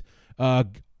didn't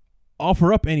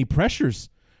offer up any pressures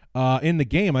in the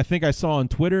game. I think I saw on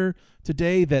Twitter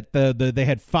today that they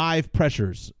had 5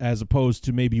 pressures as opposed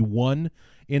to maybe 1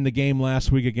 in the game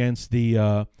last week against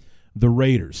the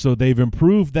Raiders. So they've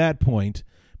improved that point,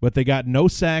 but they got no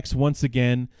sacks once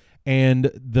again.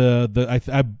 And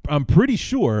I'm pretty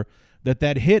sure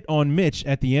that hit on Mitch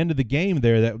at the end of the game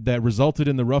there that resulted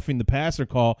in the roughing the passer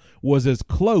call was as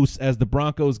close as the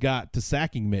Broncos got to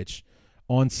sacking Mitch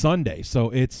on Sunday.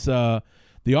 So it's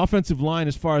the offensive line,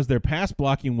 as far as their pass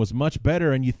blocking, was much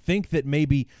better, and you think that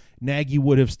maybe Nagy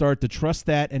would have started to trust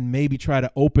that and maybe try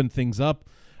to open things up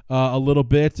a little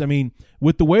bit. I mean,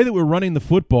 with the way that we're running the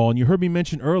football, and you heard me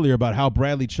mention earlier about how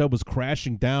Bradley Chubb was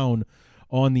crashing down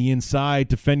on the inside,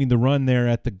 defending the run there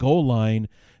at the goal line,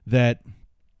 that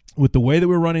with the way that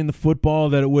we're running the football,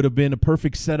 that it would have been a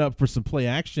perfect setup for some play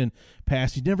action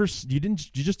pass. You just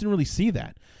didn't really see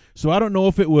that. So I don't know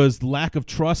if it was lack of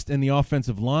trust in the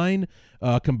offensive line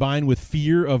combined with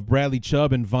fear of Bradley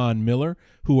Chubb and Von Miller,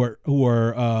 who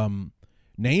are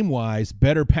name-wise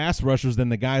better pass rushers than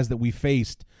the guys that we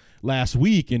faced last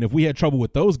week. And if we had trouble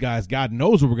with those guys, God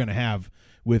knows what we're going to have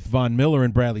with Von Miller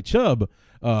and Bradley Chubb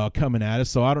coming at us.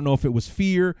 So I don't know if it was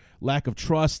fear, lack of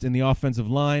trust in the offensive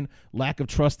line, lack of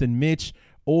trust in Mitch,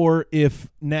 or if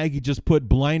Nagy just put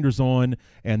blinders on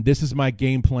and this is my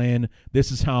game plan,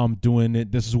 this is how I'm doing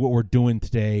it, this is what we're doing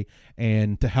today,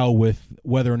 and to hell with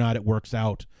whether or not it works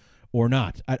out or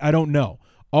not. I don't know.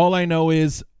 All I know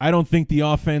is I don't think the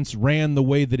offense ran the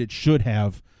way that it should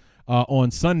have on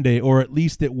Sunday, or at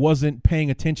least it wasn't paying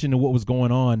attention to what was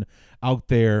going on out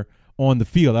there on the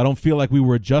field. I don't feel like we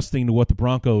were adjusting to what the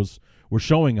Broncos were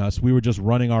showing us. We were just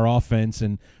running our offense,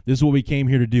 and this is what we came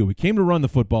here to do. We came to run the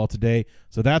football today,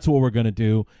 so that's what we're going to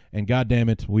do, and God damn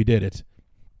it, we did it.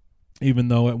 Even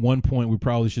though at one point we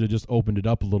probably should have just opened it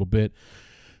up a little bit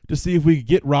to see if we could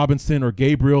get Robinson or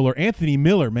Gabriel or Anthony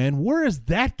Miller, man. Where has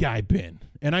that guy been?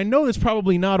 And I know it's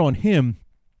probably not on him.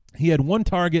 He had 1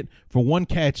 target for 1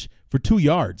 catch for 2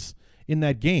 yards in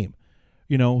that game.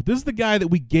 You know, this is the guy that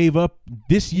we gave up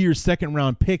this year's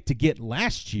second-round pick to get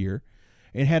last year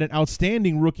and had an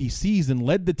outstanding rookie season,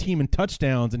 led the team in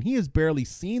touchdowns, and he has barely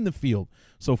seen the field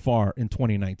so far in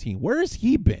 2019. Where has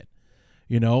he been?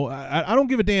 You know, I don't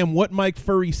give a damn what Mike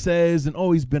Furry says and,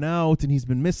 oh, he's been out and he's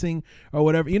been missing or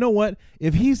whatever. You know what?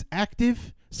 If he's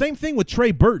active, same thing with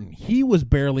Trey Burton. He was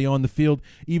barely on the field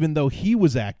even though he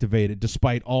was activated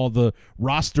despite all the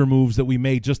roster moves that we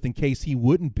made just in case he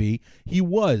wouldn't be. He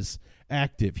was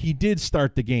active. He did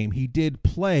start the game. He did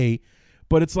play.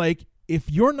 But it's like, if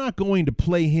you're not going to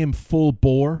play him full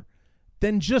bore,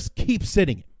 then just keep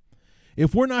sitting him.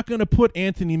 If we're not going to put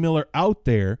Anthony Miller out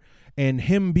there and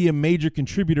him be a major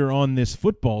contributor on this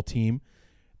football team,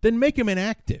 then make him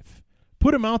inactive.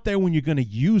 Put him out there when you're going to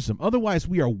use him. Otherwise,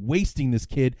 we are wasting this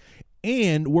kid,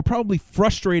 and we're probably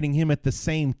frustrating him at the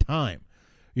same time.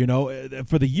 You know,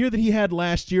 for the year that he had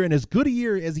last year and as good a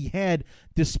year as he had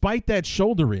despite that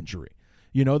shoulder injury.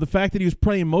 You know, the fact that he was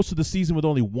playing most of the season with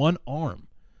only 1 arm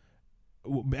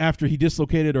after he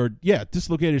dislocated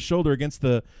his shoulder against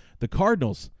the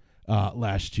Cardinals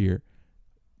last year.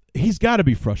 He's got to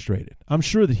be frustrated. I'm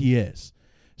sure that he is.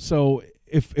 So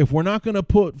if we're not going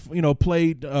to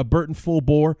play Burton full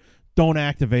bore, don't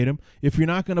activate him. If you're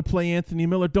not going to play Anthony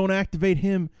Miller, don't activate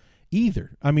him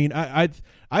either. I mean, I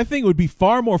think it would be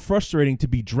far more frustrating to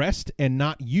be dressed and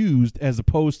not used as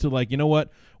opposed to like, you know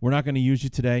what, we're not going to use you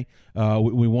today.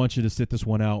 We want you to sit this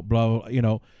one out. Blah, blah, you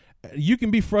know, you can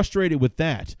be frustrated with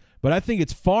that, but I think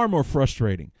it's far more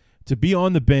frustrating to be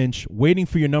on the bench waiting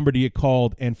for your number to get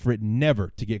called and for it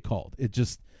never to get called.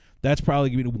 That's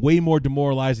probably going to be way more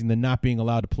demoralizing than not being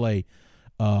allowed to play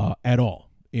at all.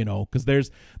 You know,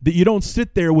 because you don't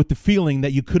sit there with the feeling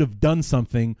that you could have done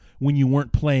something when you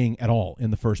weren't playing at all in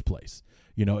the first place.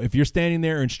 You know, if you're standing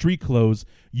there in street clothes,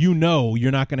 you know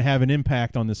you're not going to have an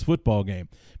impact on this football game.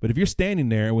 But if you're standing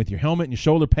there with your helmet and your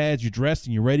shoulder pads, you're dressed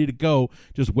and you're ready to go,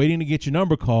 just waiting to get your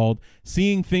number called,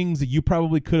 seeing things that you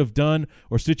probably could have done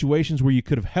or situations where you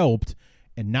could have helped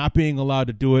and not being allowed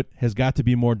to do it has got to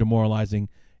be more demoralizing,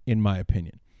 in my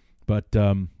opinion. But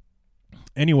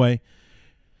anyway,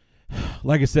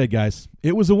 like I said, guys,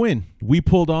 it was a win. We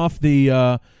pulled off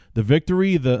the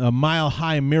victory, the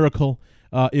mile-high miracle,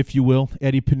 if you will.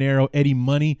 Eddie Pinero, Eddie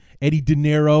Money, Eddie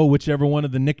Dinero, whichever one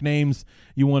of the nicknames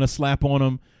you want to slap on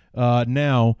him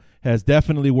now, has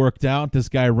definitely worked out. This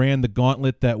guy ran the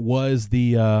gauntlet that was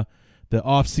the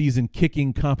off-season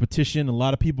kicking competition. A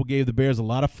lot of people gave the Bears a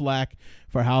lot of flack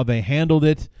for how they handled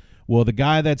it. Well, the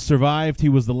guy that survived, he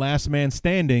was the last man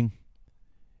standing.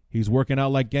 He's working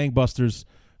out like gangbusters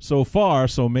so far,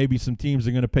 so maybe some teams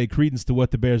are going to pay credence to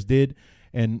what the Bears did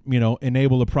and, you know,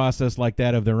 enable a process like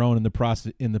that of their own in the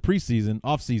preseason,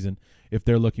 off-season, if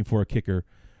they're looking for a kicker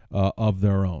of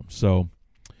their own. So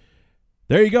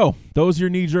there you go. Those are your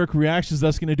knee-jerk reactions.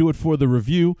 That's going to do it for the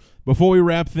review. Before we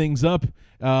wrap things up,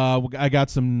 I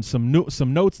got some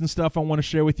notes and stuff I want to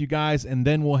share with you guys, and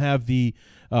then we'll have the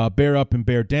Bear Up and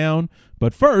Bear Down.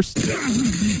 But first,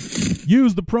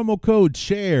 use the promo code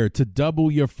CHAIR to double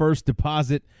your first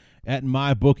deposit at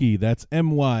MyBookie. That's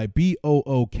MyBookie.ag,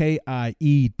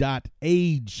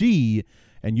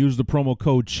 and use the promo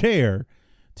code CHAIR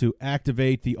to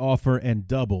activate the offer and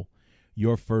double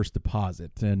your first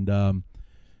deposit. And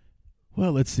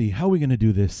well, let's see how are we going to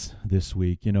do this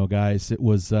week. You know, guys, it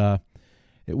was a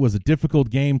difficult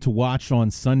game to watch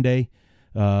on Sunday.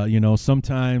 You know,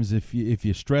 sometimes if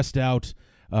you're stressed out,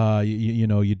 you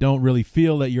know, you don't really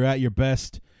feel that you're at your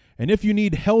best. And if you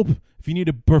need help, if you need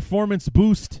a performance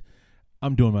boost,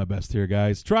 I'm doing my best here,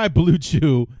 guys. Try Blue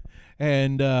Chew.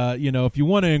 And, you know, if you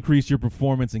want to increase your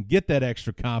performance and get that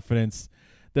extra confidence,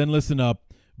 then listen up.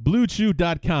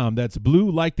 BlueChew.com. That's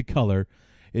blue like the color.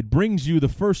 It brings you the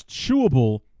first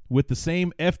chewable with the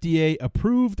same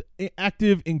FDA-approved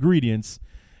active ingredients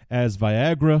as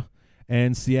Viagra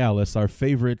and Cialis, our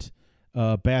favorite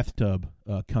bathtub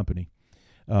company.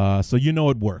 So you know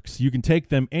it works. You can take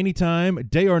them anytime,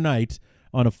 day or night,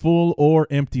 on a full or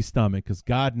empty stomach, because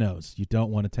God knows you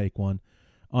don't want to take one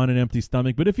on an empty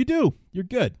stomach. But if you do, you're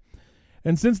good.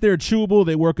 And since they're chewable,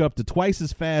 they work up to twice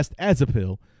as fast as a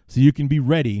pill, so you can be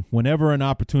ready whenever an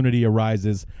opportunity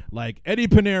arises, like Eddie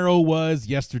Pinheiro was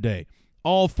yesterday.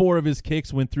 All 4 of his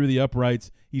kicks went through the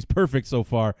uprights. He's perfect so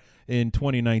far in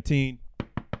 2019.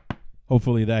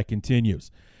 Hopefully that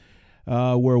continues.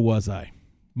 Where was I?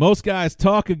 Most guys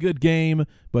talk a good game,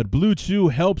 but Blue Chew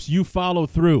helps you follow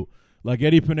through. Like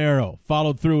Eddie Pinheiro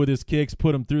followed through with his kicks,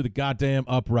 put him through the goddamn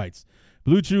uprights.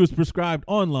 Blue Chew is prescribed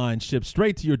online, shipped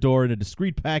straight to your door in a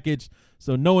discreet package,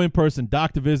 so no in-person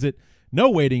doctor visit, no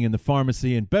waiting in the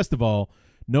pharmacy, and best of all,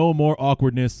 no more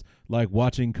awkwardness like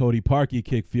watching Cody Parkey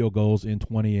kick field goals in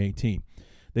 2018.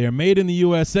 They are made in the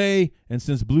USA, and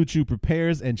since Blue Chew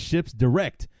prepares and ships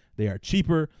direct, they are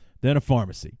cheaper than a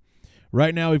pharmacy.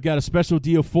 Right now, we've got a special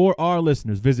deal for our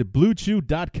listeners. Visit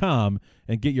BlueChew.com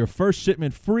and get your first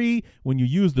shipment free when you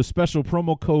use the special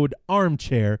promo code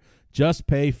ARMCHAIR. Just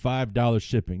pay $5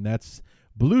 shipping. That's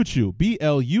BlueChew,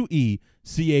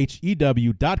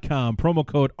 BlueChew.com, promo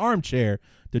code ARMCHAIR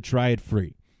to try it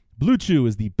free. Blue Chew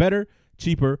is the better,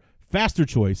 cheaper, faster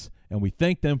choice, and we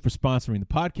thank them for sponsoring the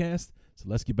podcast. So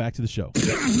let's get back to the show.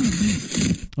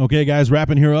 Okay, guys,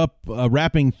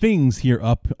 wrapping things here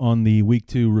up on the Week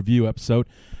 2 review episode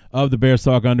of the Bears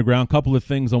Talk Underground. Couple of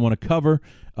things I want to cover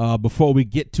before we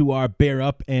get to our Bear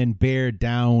Up and Bear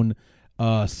Down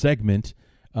segment.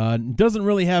 Doesn't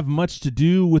really have much to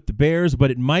do with the Bears, but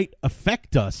it might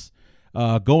affect us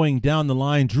going down the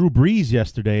line. Drew Brees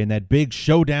yesterday in that big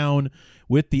showdown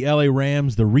with the LA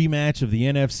Rams, the rematch of the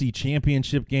NFC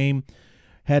Championship game,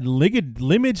 had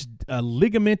ligament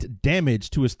damage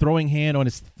to his throwing hand on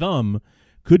his thumb,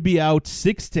 could be out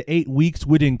 6 to 8 weeks,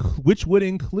 which would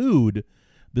include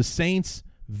the Saints'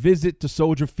 visit to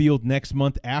Soldier Field next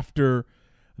month after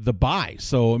the bye.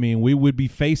 So, I mean, we would be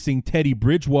facing Teddy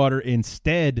Bridgewater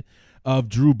instead of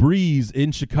Drew Brees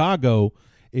in Chicago.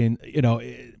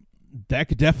 That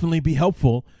could definitely be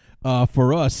helpful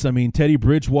for us. I mean, Teddy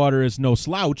Bridgewater is no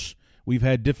slouch. We've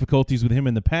had difficulties with him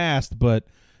in the past, but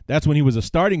that's when he was a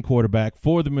starting quarterback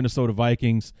for the Minnesota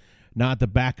Vikings, not the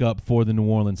backup for the New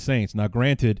Orleans Saints. Now,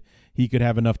 granted, he could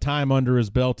have enough time under his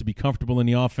belt to be comfortable in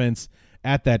the offense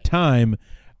at that time.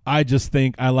 I just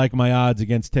think I like my odds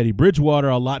against Teddy Bridgewater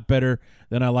a lot better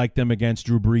than I like them against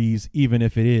Drew Brees, even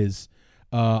if it is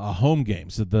a home game.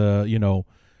 So the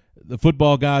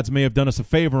football gods may have done us a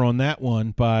favor on that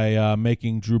one by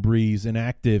making Drew Brees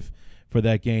inactive for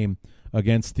that game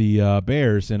against the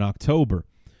Bears in October.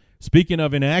 Speaking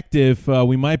of inactive,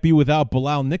 we might be without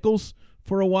Bilal Nichols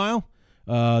for a while.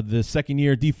 The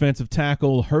second-year defensive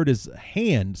tackle hurt his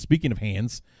hand. Speaking of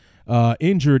hands,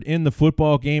 injured in the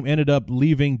football game, ended up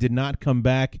leaving, did not come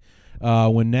back.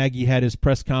 When Nagy had his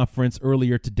press conference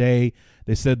earlier today,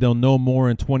 they said they'll know more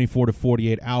in 24 to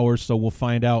 48 hours, so we'll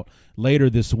find out later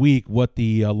this week what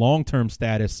the long-term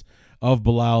status of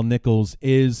Bilal Nichols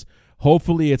is.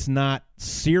 Hopefully it's not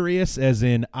serious, as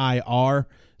in IR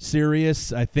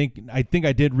serious. I think I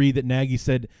did read that Nagy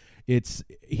said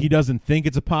he doesn't think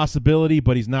it's a possibility,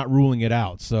 but he's not ruling it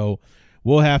out. So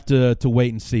we'll have to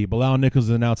wait and see. Bilal Nichols is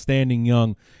an outstanding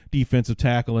young defensive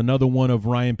tackle, another one of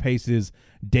Ryan Pace's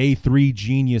day 3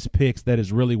 genius picks that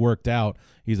has really worked out.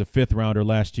 He's a 5th rounder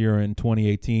last year in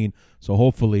 2018, so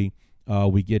hopefully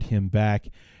we get him back.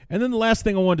 And then the last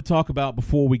thing I wanted to talk about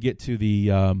before we get to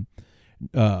the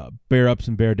Bear Ups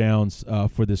and Bear Downs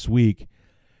for this week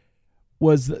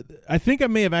was, I think I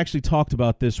may have actually talked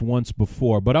about this once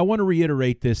before, but I want to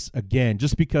reiterate this again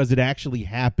just because it actually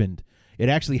happened. It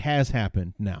actually has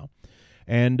happened now.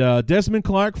 And Desmond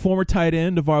Clark, former tight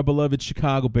end of our beloved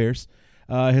Chicago Bears,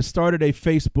 has started a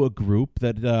Facebook group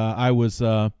that I was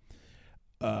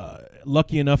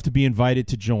lucky enough to be invited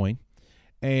to join.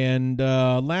 And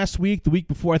last week, the week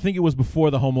before, I think it was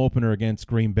before the home opener against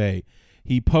Green Bay,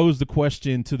 he posed a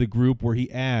question to the group where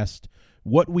he asked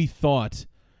what we thought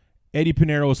Eddie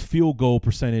Pinheiro's field goal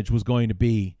percentage was going to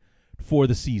be for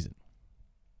the season.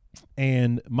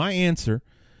 And my answer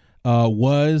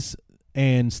was,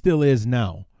 and still is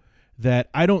now, that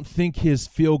I don't think his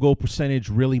field goal percentage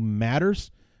really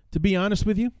matters, to be honest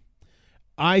with you.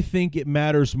 I think it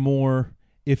matters more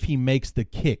if he makes the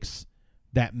kicks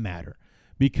that matter.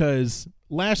 Because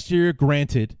last year,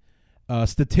 granted,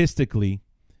 statistically,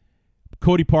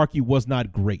 Cody Parkey was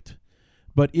not great.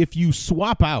 But if you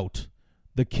swap out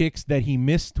the kicks that he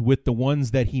missed with the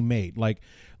ones that he made, like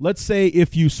let's say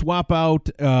if you swap out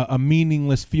a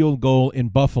meaningless field goal in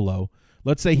Buffalo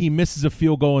Let's say he misses a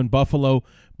field goal in Buffalo,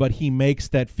 but he makes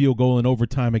that field goal in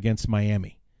overtime against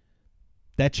Miami.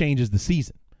 That changes the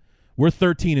season. We're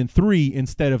 13-3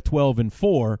 instead of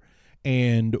 12-4,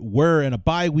 and we're in a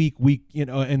bye week, in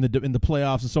the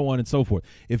playoffs and so on and so forth.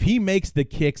 If he makes the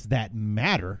kicks that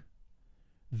matter,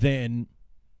 then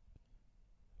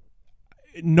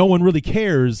no one really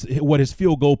cares what his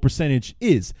field goal percentage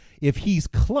is. If he's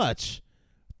clutch,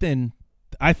 then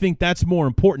I think that's more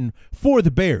important for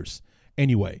the Bears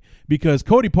anyway, because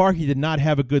Cody Parkey did not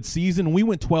have a good season. We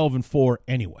went 12-4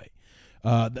 anyway.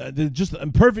 Just a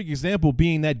perfect example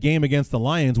being that game against the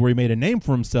Lions where he made a name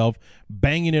for himself,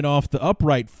 banging it off the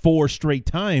upright 4 straight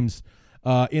times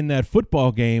in that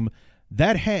football game.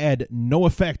 That had no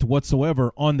effect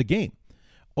whatsoever on the game.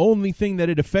 Only thing that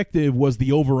it affected was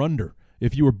the over-under.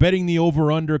 If you were betting the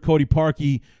over-under, Cody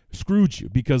Parkey screwed you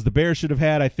because the Bears should have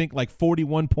had, I think, like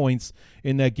 41 points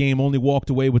in that game, only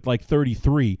walked away with like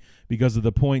 33 because of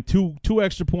the two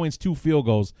extra points, 2 field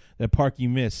goals that Parkey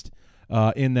missed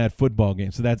in that football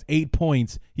game. So that's 8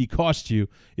 points he cost you.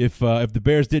 If the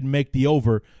Bears didn't make the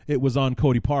over, it was on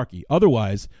Cody Parkey.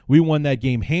 Otherwise, we won that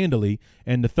game handily,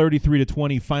 and the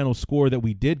 33-20 final score that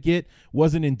we did get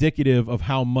wasn't indicative of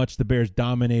how much the Bears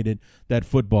dominated that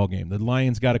football game. The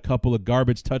Lions got a couple of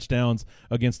garbage touchdowns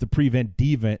against the prevent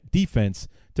defense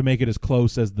to make it as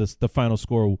close as the final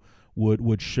score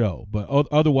would show. But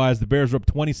otherwise, the Bears were up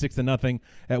 26-0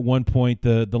 at one point.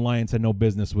 The Lions had no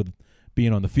business with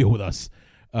being on the field with us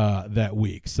that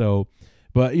week. So,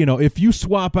 but if you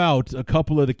swap out a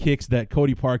couple of the kicks that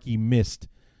Cody Parkey missed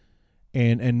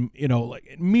and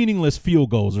like meaningless field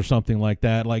goals or something like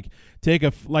that, like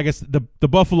the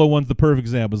Buffalo one's the perfect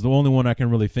example. It's the only one I can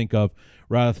really think of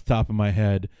right off the top of my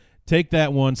head. Take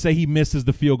that one, say he misses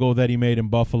the field goal that he made in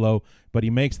Buffalo, but he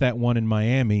makes that one in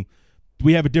Miami.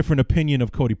 We have a different opinion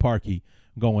of Cody Parkey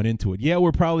going into it. Yeah,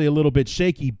 we're probably a little bit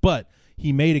shaky, but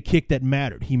he made a kick that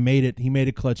mattered. He made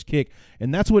a clutch kick,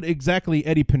 and that's what exactly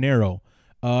Eddie Pinheiro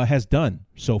has done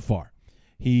so far.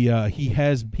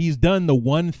 He's done the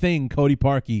one thing Cody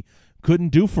Parkey couldn't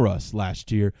do for us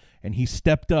last year, and he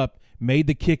stepped up, made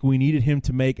the kick we needed him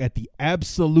to make at the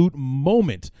absolute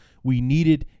moment we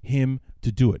needed him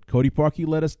to do it. Cody Parkey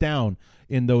let us down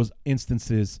in those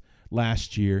instances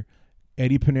last year.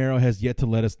 Eddie Pinheiro has yet to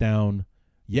let us down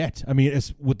yet. I mean,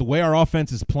 with the way our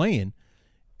offense is playing,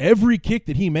 every kick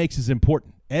that he makes is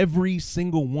important. Every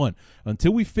single one.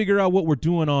 Until we figure out what we're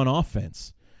doing on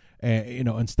offense,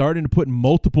 and starting to put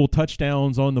multiple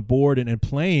touchdowns on the board and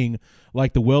playing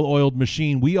like the well-oiled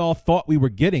machine we all thought we were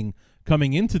getting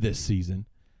coming into this season,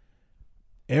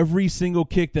 every single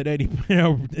kick that Eddie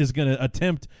is going to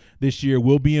attempt this year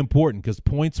will be important because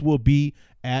points will be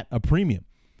at a premium.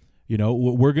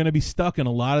 We're going to be stuck in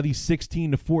a lot of these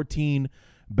 16-14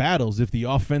 battles if the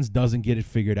offense doesn't get it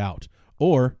figured out.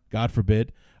 Or, God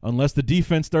forbid, unless the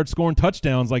defense starts scoring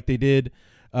touchdowns like they did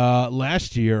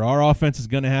last year, our offense is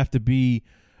going to have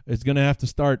to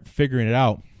start figuring it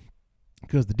out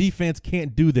because the defense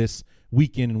can't do this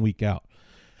week in and week out.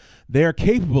 They are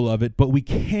capable of it, but we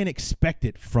can't expect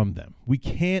it from them. We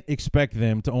can't expect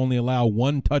them to only allow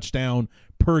 1 touchdown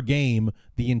per game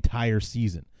the entire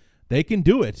season. They can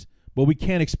do it, but we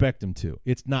can't expect them to.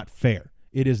 It's not fair.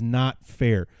 It is not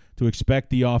fair to expect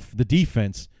the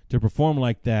defense to perform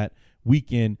like that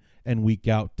week in and week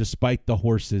out, despite the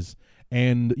horses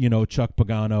and, Chuck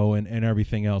Pagano and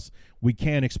everything else. We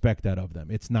can't expect that of them.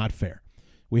 It's not fair.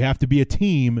 We have to be a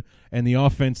team, and the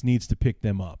offense needs to pick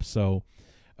them up. So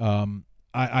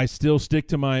I still stick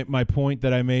to my point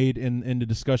that I made in the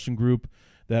discussion group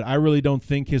that I really don't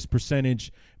think his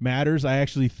percentage matters. I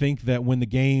actually think that when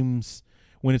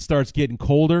it starts getting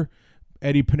colder,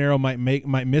 Eddie Pinheiro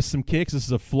might miss some kicks. This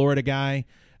is a Florida guy.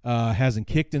 Hasn't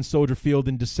kicked in Soldier Field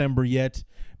in December yet.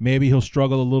 Maybe he'll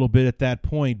struggle a little bit at that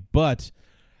point, but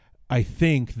I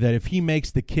think that if he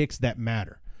makes the kicks that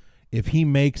matter, if he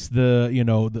makes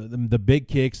the big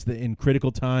kicks in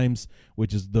critical times,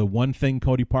 which is the one thing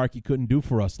Cody Parkey couldn't do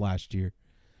for us last year,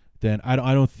 then I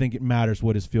don't think it matters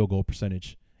what his field goal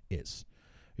percentage is.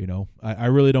 I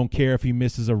really don't care if he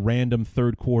misses a random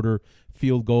third quarter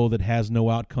field goal that has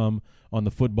no outcome on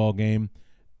the football game.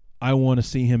 I want to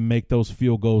see him make those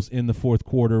field goals in the fourth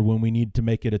quarter when we need to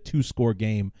make it a 2-score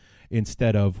game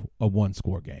instead of a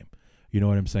 1-score game. You know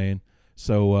what I'm saying?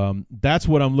 So that's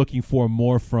what I'm looking for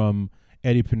more from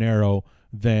Eddie Pinheiro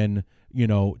than,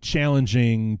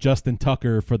 challenging Justin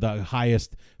Tucker for the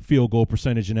highest field goal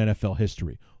percentage in NFL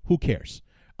history. Who cares?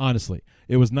 Honestly,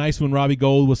 it was nice when Robbie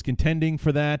Gould was contending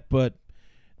for that, but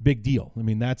big deal. I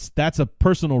mean, that's a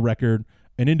personal record,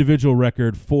 an individual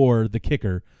record for the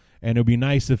kicker. And it would be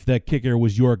nice if that kicker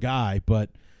was your guy, but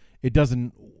it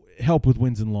doesn't help with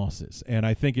wins and losses. And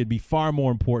I think it'd be far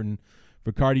more important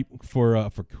for Cody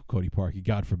Parkey,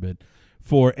 God forbid,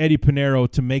 for Eddie Pinheiro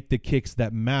to make the kicks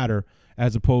that matter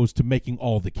as opposed to making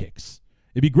all the kicks.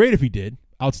 It'd be great if he did.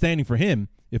 Outstanding for him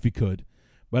if he could.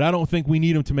 But I don't think we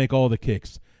need him to make all the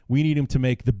kicks. We need him to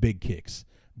make the big kicks.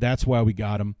 That's why we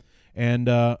got him. And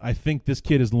I think this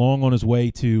kid is long on his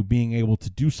way to being able to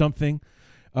do something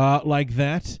like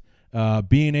that.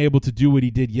 Being able to do what he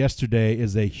did yesterday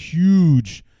is a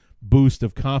huge boost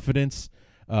of confidence.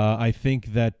 I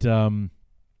think that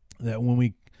that when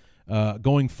we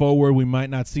going forward, we might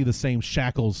not see the same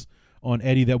shackles on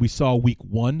Eddie that we saw week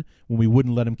 1 when we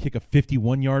wouldn't let him kick a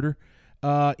 51-yarder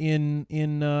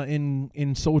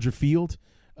in Soldier Field.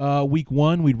 Week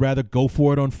 1, we'd rather go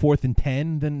for it on 4th and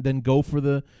 10 than go for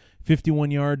the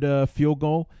 51-yard field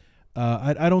goal.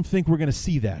 I don't think we're going to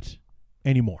see that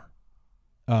anymore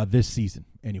this season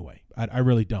anyway. I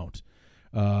really don't.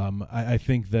 I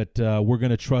think that we're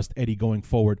going to trust Eddie going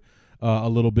forward a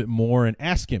little bit more and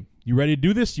ask him, you ready to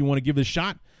do this? You want to give this a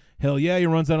shot? Hell yeah, he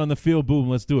runs out on the field. Boom,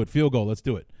 let's do it. Field goal, let's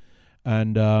do it.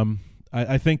 And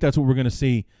I think that's what we're going to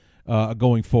see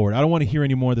going forward. I don't want to hear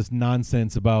any more of this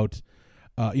nonsense about,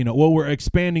 we're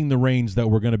expanding the range that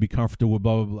we're going to be comfortable with,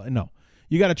 blah, blah, blah. No,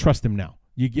 you got to trust him now.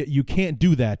 You can't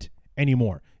do that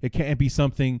anymore. It can't be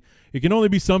something. It can only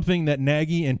be something that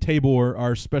Nagy and Tabor,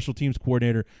 our special teams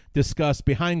coordinator, discuss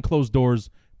behind closed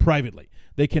doors privately.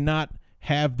 They cannot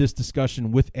have this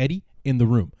discussion with Eddie in the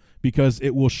room because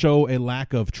it will show a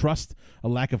lack of trust, a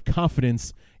lack of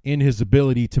confidence in his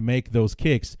ability to make those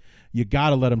kicks. You got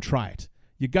to let him try it.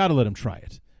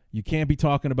 You can't be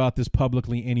talking about this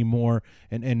publicly anymore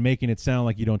and making it sound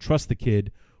like you don't trust the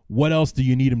kid. What else do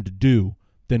you need him to do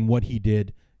than what he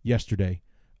did yesterday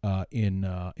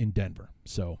in Denver?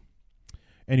 So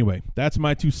anyway, that's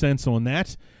my 2 cents on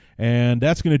that. And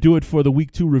that's going to do it for the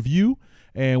Week 2 review.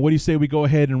 And what do you say we go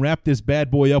ahead and wrap this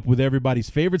bad boy up with everybody's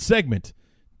favorite segment,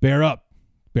 Bear Up,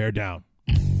 Bear Down.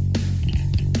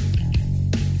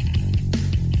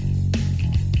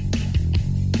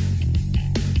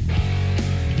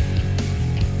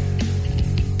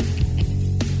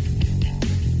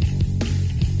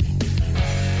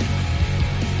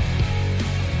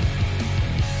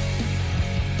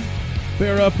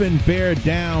 Bear Up and Bear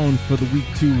Down for the Week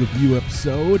 2 review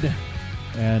episode.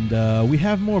 And we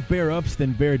have more Bear Ups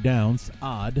than Bear Downs.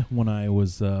 Odd when I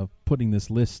was putting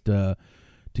this list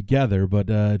together, but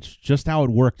it's just how it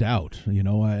worked out.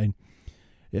 I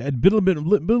had been a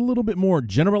little bit more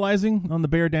generalizing on the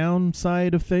Bear Down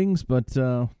side of things, but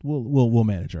we'll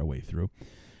manage our way through.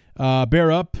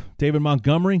 Bear Up, David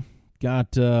Montgomery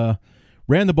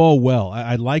ran the ball well.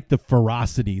 I like the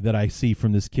ferocity that I see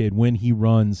from this kid when he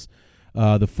runs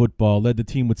the football. Led the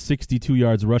team with 62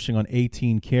 yards rushing on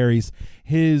 18 carries.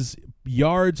 His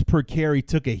yards per carry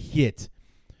took a hit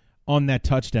on that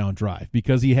touchdown drive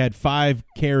because he had 5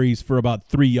 carries for about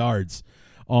 3 yards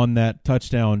on that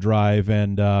touchdown drive.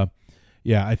 And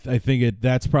I think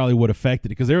that's probably what affected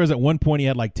it, because there was at one point he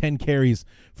had like 10 carries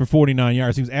for 49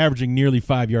 yards. He was averaging nearly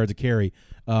 5 yards a carry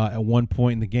at one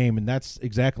point in the game, and that's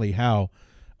exactly how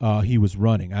he was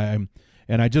running.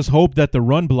 And I just hope that the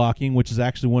run blocking, which is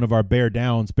actually one of our bear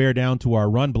down to our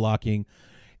run blocking,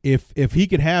 if he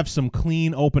could have some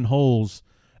clean open holes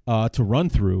to run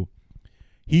through,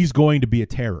 he's going to be a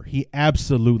terror. He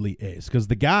absolutely is, because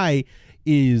the guy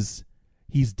he's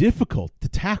difficult to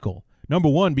tackle. Number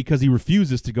one, because he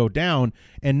refuses to go down,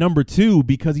 and number two,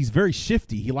 because he's very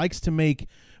shifty. He likes to make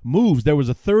moves. There was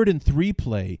a 3rd and 3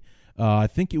 play. I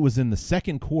think it was in the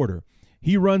second quarter.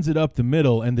 He runs it up the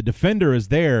middle, and the defender is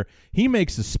there. He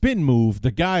makes a spin move. The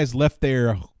guy's left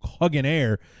there hugging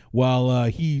air while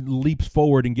he leaps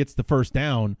forward and gets the first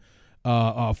down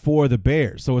for the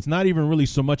Bears. So it's not even really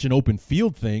so much an open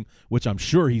field thing, which I'm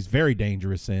sure he's very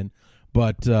dangerous in.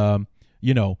 But,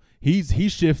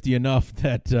 he's shifty enough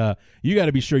that you got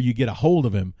to be sure you get a hold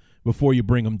of him before you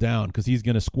bring him down, because he's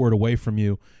going to squirt away from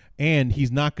you, and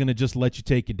he's not going to just let you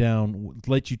take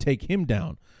him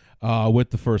down with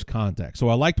the first contact. So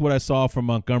I liked what I saw from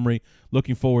Montgomery.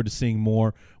 Looking forward to seeing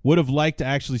more. Would have liked to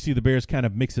actually see the Bears kind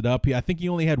of mix it up. I think he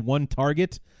only had 1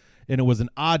 target, and it was an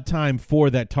odd time for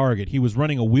that target. He was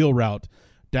running a wheel route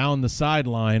down the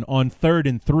sideline on 3rd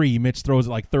and 3. Mitch throws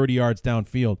it like 30 yards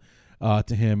downfield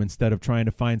to him instead of trying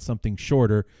to find something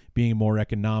shorter, being more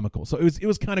economical. So it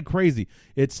was kind of crazy.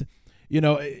 It's,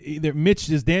 either Mitch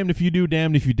is damned if you do,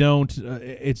 damned if you don't.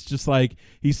 It's just like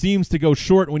he seems to go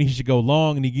short when he should go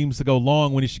long, and he seems to go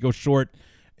long when he should go short.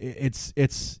 It's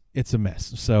a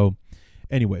mess. So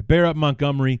anyway, bear up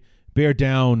Montgomery, bear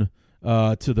down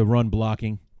to the run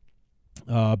blocking.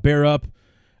 Bear up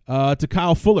to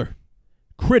Kyle Fuller.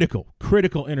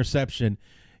 critical interception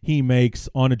he makes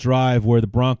on a drive where the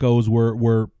Broncos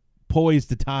were poised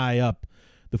to tie up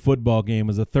the football game. It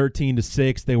was a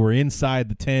 13-6. They were inside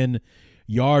the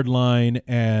 10-yard line,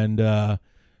 and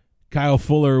Kyle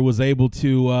Fuller was able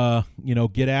to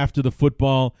get after the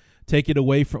football, take it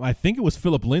away from, I think it was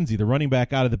Phillip Lindsay, the running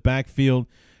back out of the backfield.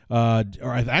 I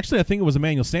think it was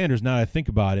Emmanuel Sanders, now that I think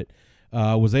about it.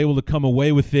 Was able to come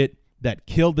away with it. That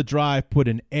killed the drive, put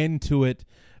an end to it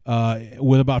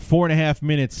with about 4.5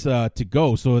 minutes to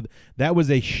go. So that was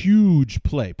a huge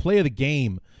play of the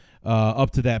game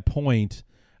up to that point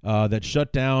that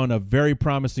shut down a very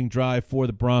promising drive for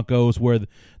the Broncos, where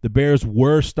the Bears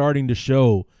were starting to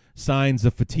show signs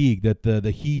of fatigue, that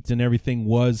the heat and everything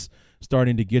was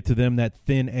starting to get to them. That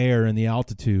thin air and the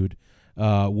altitude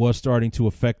was starting to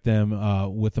affect them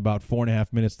with about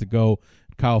 4.5 minutes to go.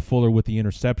 Kyle Fuller with the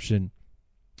interception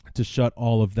to shut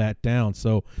all of that down.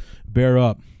 So bear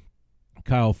up,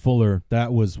 Kyle Fuller.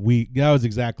 That was weak. That was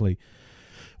exactly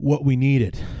what we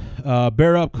needed.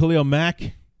 Bear up, Khalil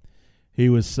Mack. He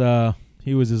was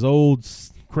his old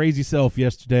crazy self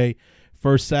yesterday.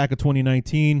 First sack of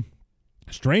 2019.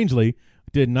 Strangely,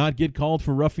 did not get called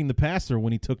for roughing the passer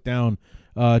when he took down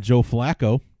Joe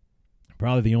Flacco.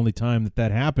 Probably the only time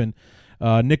that happened.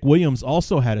 Nick Williams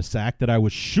also had a sack that I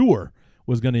was sure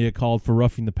was going to get called for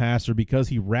roughing the passer because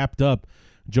he wrapped up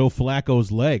Joe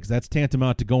Flacco's legs. That's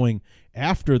tantamount to going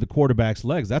after the quarterback's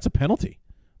legs. That's a penalty.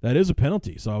 That is a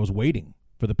penalty. So I was waiting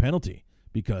for the penalty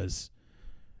because,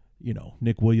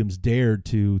 Nick Williams dared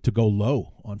to go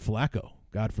low on Flacco.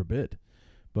 God forbid.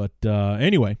 But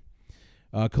anyway,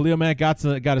 Khalil Mack got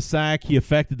a sack. He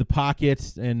affected the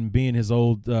pocket and being his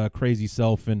old crazy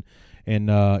self and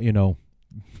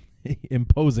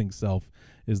imposing self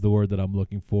is the word that I'm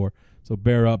looking for. So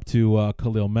bear up to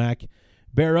Khalil Mack.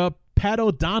 Bear up Pat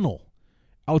O'Donnell.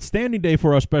 Outstanding day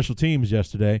for our special teams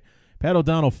yesterday. Pat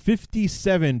O'Donnell,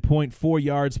 57.4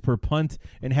 yards per punt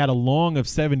and had a long of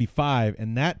 75,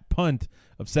 and that punt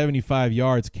of 75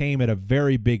 yards came at a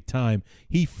very big time.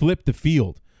 He flipped the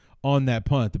field on that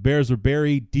punt. The Bears were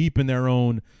buried deep in their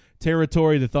own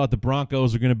territory. They thought the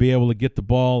Broncos were going to be able to get the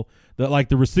ball,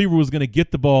 the receiver was going to get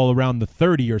the ball around the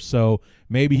 30 or so.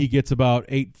 Maybe he gets about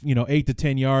 8 to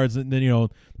 10 yards, and then the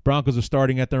Broncos are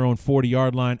starting at their own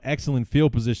 40-yard line. Excellent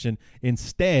field position.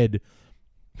 Instead,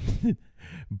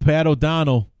 Pat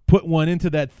O'Donnell put one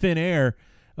into that thin air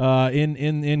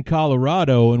in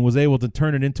Colorado and was able to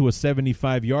turn it into a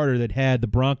 75-yarder that had the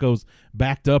Broncos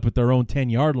backed up at their own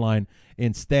 10-yard line.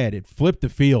 Instead, it flipped the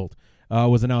field.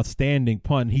 Was an outstanding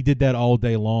punt. He did that all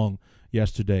day long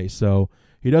yesterday. So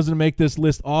he doesn't make this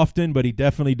list often, but he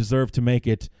definitely deserved to make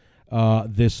it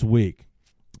this week.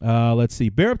 Let's see.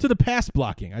 Bear up to the pass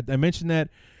blocking. I mentioned that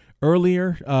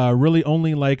earlier. Really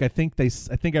only I think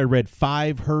I read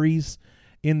 5 hurries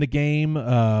in the game.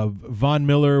 Von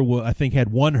Miller, I think, had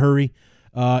 1 hurry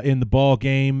in the ball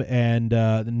game, and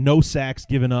no sacks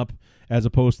given up as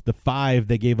opposed to the 5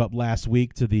 they gave up last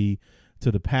week to the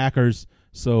Packers.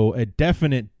 So a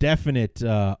definite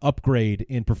upgrade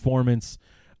in performance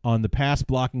on the pass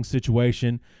blocking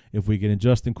situation. If we can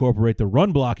just incorporate the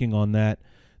run blocking on that,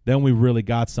 then we really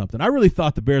got something. I really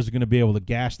thought the Bears were going to be able to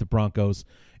gash the Broncos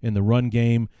in the run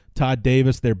game. Todd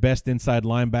Davis, their best inside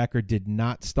linebacker, did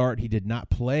not start. He did not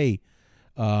play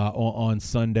on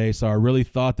Sunday. So I really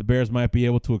thought the Bears might be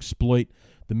able to exploit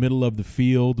the middle of the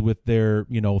field with their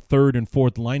 3rd and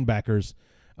 4th linebackers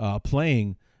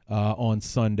playing on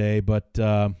Sunday, but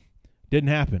didn't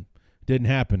happen,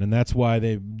 and that's why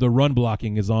the run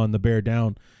blocking is on the bear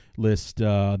down list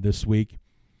this week.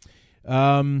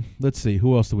 Let's see,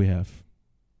 who else do we have?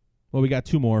 Well, we got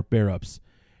 2 more bear ups,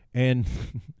 and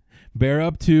bear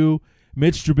up to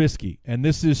Mitch Trubisky, and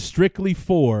this is strictly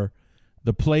for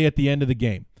the play at the end of the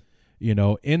game.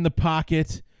 In the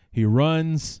pocket, he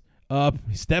runs up,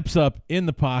 he steps up in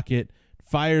the pocket,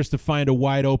 fires to find a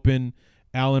wide open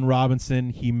Allen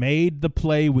Robinson. He made the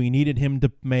play we needed him to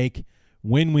make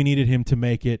when we needed him to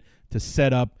make it to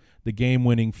set up the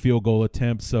game-winning field goal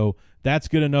attempt. So that's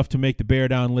good enough to make the bear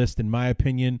down list, in my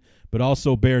opinion, but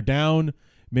also bear down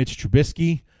Mitch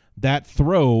Trubisky. That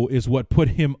throw is what put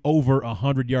him over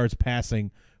 100 yards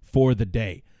passing for the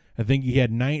day. I think he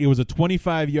had it was a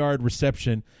 25-yard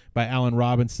reception by Allen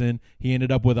Robinson. He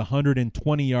ended up with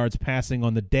 120 yards passing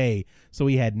on the day. So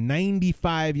he had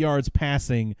 95 yards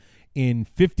passing in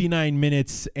 59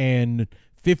 minutes and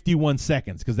 51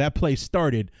 seconds, because that play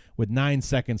started with 9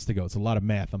 seconds to go. It's a lot of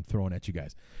math I'm throwing at you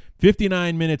guys.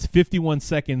 59 minutes, 51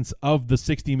 seconds of the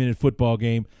 60-minute football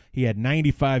game. He had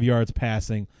 95 yards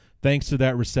passing. Thanks to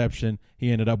that reception, he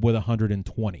ended up with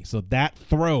 120. So that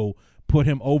throw put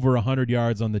him over 100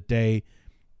 yards on the day.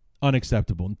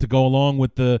 unacceptable. To go along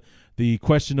with the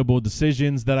questionable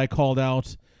decisions that I called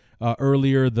out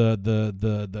earlier,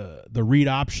 the read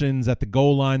options at the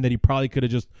goal line that he probably could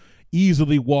have just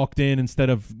easily walked in instead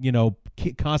of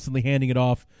constantly handing it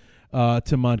off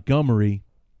to Montgomery.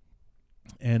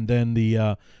 And then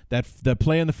that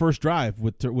play in the first drive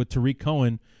with Tariq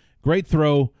Cohen, great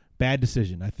throw, bad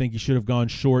decision. I think he should have gone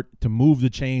short to move the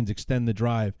chains, extend the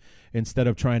drive, instead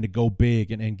of trying to go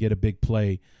big and get a big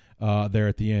play there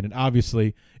at the end. And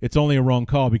obviously, it's only a wrong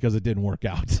call because it didn't work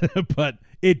out. But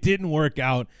it didn't work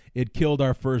out. It killed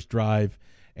our first drive,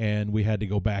 and we had to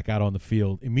go back out on the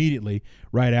field immediately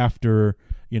right after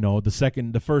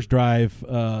the first drive.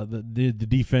 The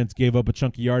defense gave up a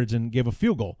chunk of yardage and gave a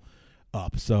field goal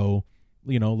up. So,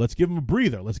 let's give them a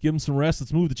breather. Let's give them some rest.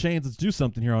 Let's move the chains. Let's do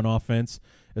something here on offense,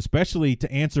 especially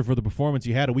to answer for the performance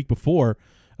you had a week before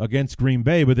against Green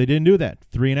Bay. But they didn't do that.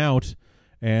 3 and out,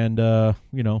 and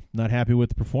not happy with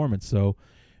the performance. So,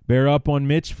 bear up on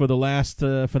Mitch for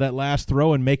that last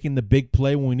throw and making the big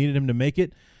play when we needed him to make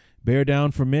it. Bear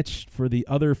down for Mitch for the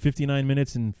other 59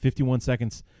 minutes and 51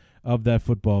 seconds of that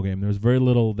football game. There was very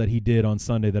little that he did on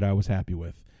Sunday that I was happy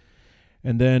with.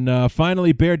 And then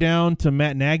finally, bear down to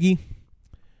Matt Nagy.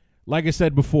 Like I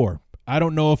said before, I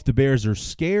don't know if the Bears are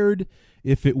scared,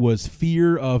 if it was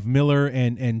fear of Miller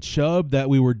and Chubb that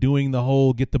we were doing the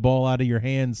whole get the ball out of your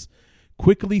hands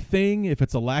quickly thing, if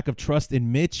it's a lack of trust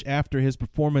in Mitch after his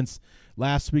performance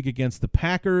last week against the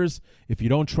Packers, if you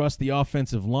don't trust the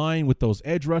offensive line with those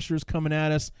edge rushers coming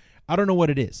at us. I don't know what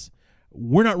it is.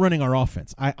 We're not running our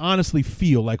offense. I honestly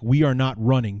feel like we are not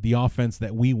running the offense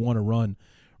that we want to run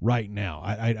right now.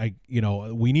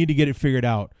 We need to get it figured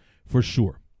out for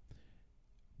sure.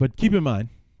 But keep in mind,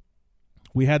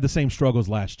 we had the same struggles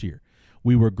last year.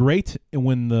 We were great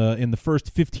in the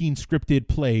first 15 scripted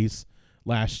plays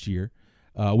last year,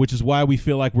 which is why we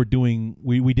feel like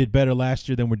we did better last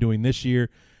year than we're doing this year,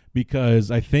 because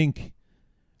I think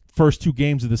first 2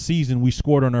 games of the season we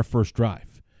scored on our first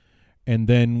drive. And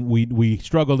then we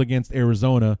struggled against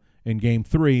Arizona in Game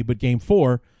 3, but Game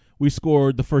 4 we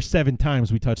scored the first 7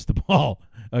 times we touched the ball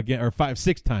again, or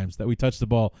 5-6 times that we touched the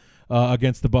ball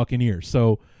against the Buccaneers.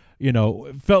 So,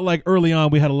 it felt like early on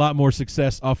we had a lot more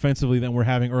success offensively than we're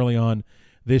having early on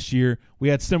this year. We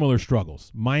had similar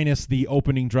struggles, minus the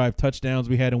opening drive touchdowns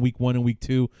we had in Week 1 and Week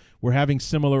 2. We're having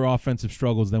similar offensive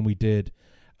struggles than we did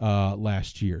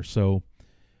last year. So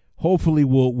hopefully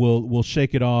we'll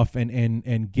shake it off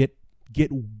and get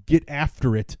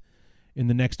after it in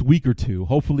the next week or two.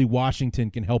 Hopefully Washington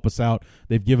can help us out.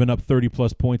 They've given up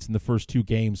 30-plus points in the first 2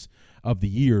 games of the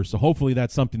year. So hopefully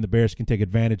that's something the Bears can take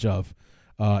advantage of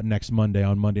next Monday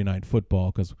on Monday Night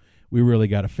Football, because we really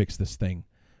got to fix this thing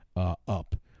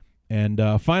up. And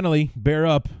finally, bear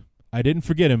up. I didn't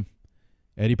forget him,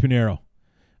 Eddie Pinheiro.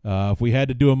 If we had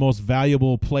to do a most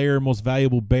valuable player, most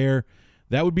valuable Bear,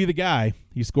 that would be the guy.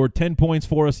 He scored 10 points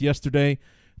for us yesterday,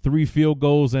 3 field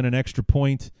goals and an extra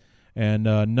point. And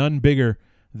none bigger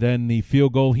than the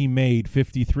field goal he made,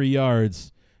 53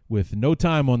 yards, with no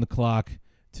time on the clock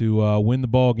to win the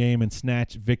ball game and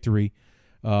snatch victory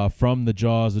from the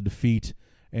jaws of defeat.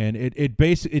 And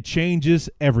it changes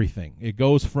everything. It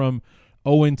goes from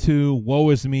 0-2, woe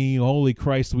is me, holy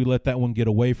Christ, we let that one get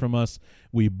away from us.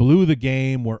 We blew the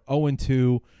game, we're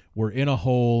 0-2, we're in a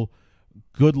hole,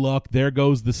 good luck, there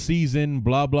goes the season,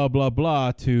 blah, blah, blah,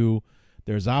 blah, to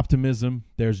there's optimism,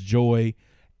 there's joy.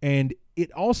 And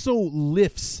it also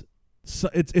lifts.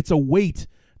 It's a weight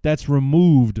that's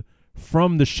removed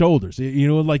from the shoulders.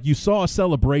 Like you saw a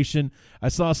celebration. I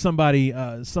saw somebody in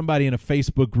a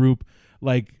Facebook group,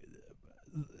 like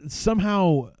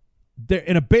somehow they're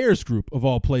in a Bears group of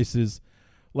all places,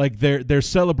 like they're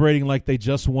celebrating like they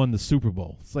just won the Super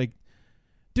Bowl. It's like,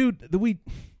 dude,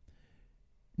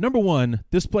 number one,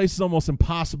 this place is almost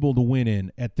impossible to win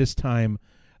in at this time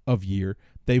of year.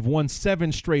 They've won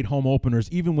 7 straight home openers,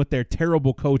 even with their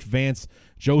terrible coach, Vance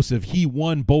Joseph. He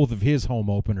won both of his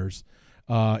home openers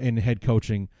in head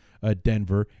coaching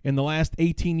Denver. In the last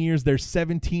 18 years, they're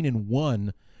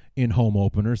 17-1 in home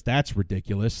openers. That's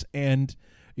ridiculous. And,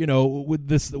 with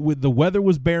the weather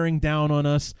was bearing down on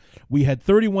us. We had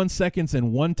 31 seconds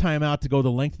and 1 timeout to go the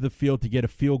length of the field to get a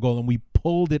field goal, and we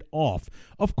pulled it off.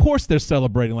 Of course they're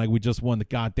celebrating like we just won the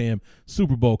goddamn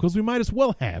Super Bowl, because we might as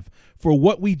well have, for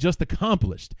what we just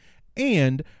accomplished.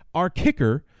 And our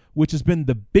kicker, which has been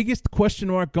the biggest question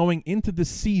mark going into the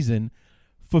season,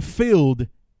 fulfilled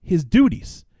his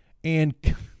duties. And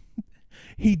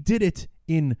he did it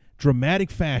in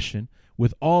dramatic fashion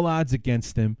with all odds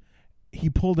against him. He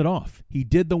pulled it off. He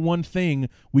did the one thing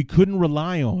we couldn't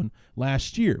rely on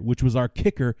last year, which was our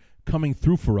kicker coming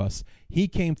through for us. He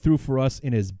came through for us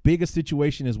in as big a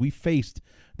situation as we faced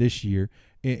this year,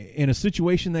 in a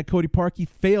situation that Cody Parkey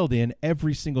failed in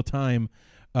every single time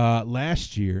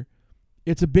last year.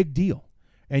 It's a big deal.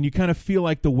 And you kind of feel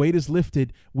like the weight is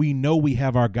lifted. We know we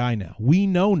have our guy now. We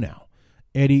know now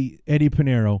Eddie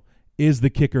Pinheiro is the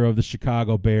kicker of the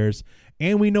Chicago Bears,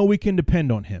 and we know we can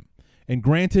depend on him. And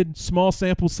granted, small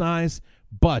sample size,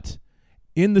 but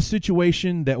in the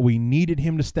situation that we needed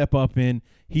him to step up in,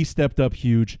 he stepped up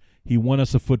huge. He won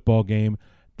us a football game.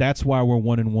 That's why we're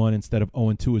 1-1 instead of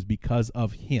 0-2, is because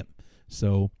of him.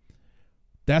 So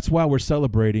that's why we're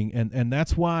celebrating, and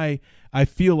that's why I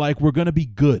feel like we're going to be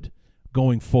good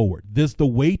going forward. The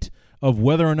weight of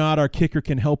whether or not our kicker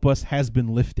can help us has been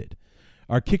lifted.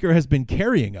 Our kicker has been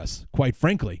carrying us, quite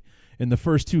frankly, in the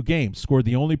first 2 games. Scored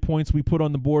the only points we put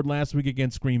on the board last week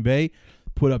against Green Bay.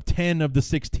 Put up 10 of the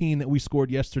 16 that we scored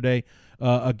yesterday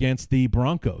against the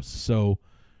Broncos. So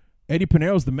Eddie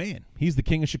Pinheiro's the man. He's the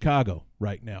king of Chicago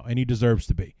right now, and he deserves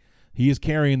to be. He is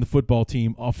carrying the football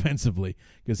team offensively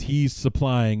because he's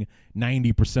supplying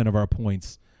 90% of our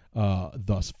points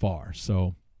thus far.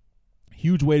 So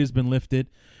huge weight has been lifted.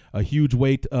 A huge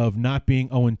weight of not being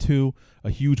 0-2, a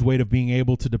huge weight of being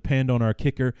able to depend on our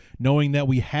kicker, knowing that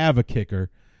we have a kicker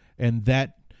and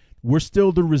that we're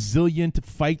still the resilient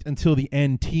fight until the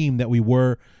end team that we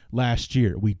were last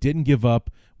year. We didn't give up.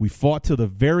 We fought to the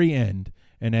very end.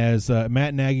 And as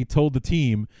Matt Nagy told the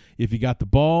team, if you got the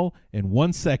ball in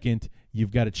 1 second,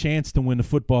 you've got a chance to win the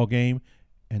football game.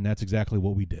 And that's exactly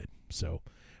what we did. So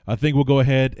I think we'll go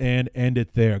ahead and end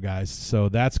it there, guys. So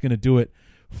that's going to do it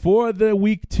for the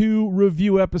Week 2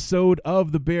 review episode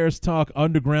of the Bears Talk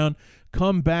Underground.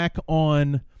 Come back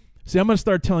on. See, I'm going to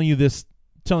start telling you this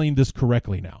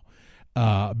correctly now,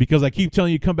 because I keep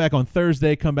telling you come back on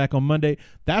Thursday, come back on Monday.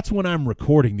 That's when I'm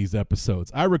recording these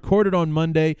episodes. I record it on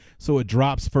Monday, so it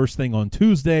drops first thing on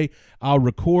Tuesday. I'll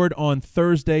record on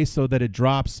Thursday so that it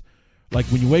drops like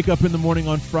when you wake up in the morning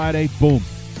on Friday. Boom,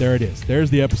 there it is. There's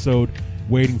the episode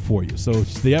waiting for you. So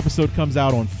the episode comes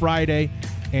out on Friday.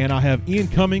 And I'll have Ian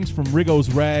Cummings from Rigo's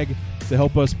Rag to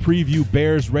help us preview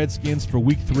Bears-Redskins for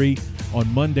Week 3 on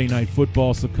Monday Night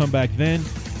Football. So come back then.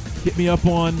 Hit me up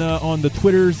on the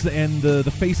Twitters and the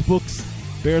Facebooks.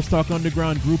 Bears Talk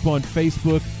Underground group on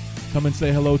Facebook. Come and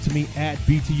say hello to me at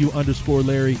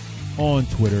BTU_Larry on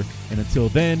Twitter. And until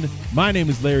then, my name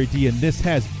is Larry D, and this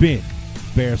has been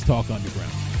Bears Talk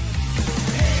Underground.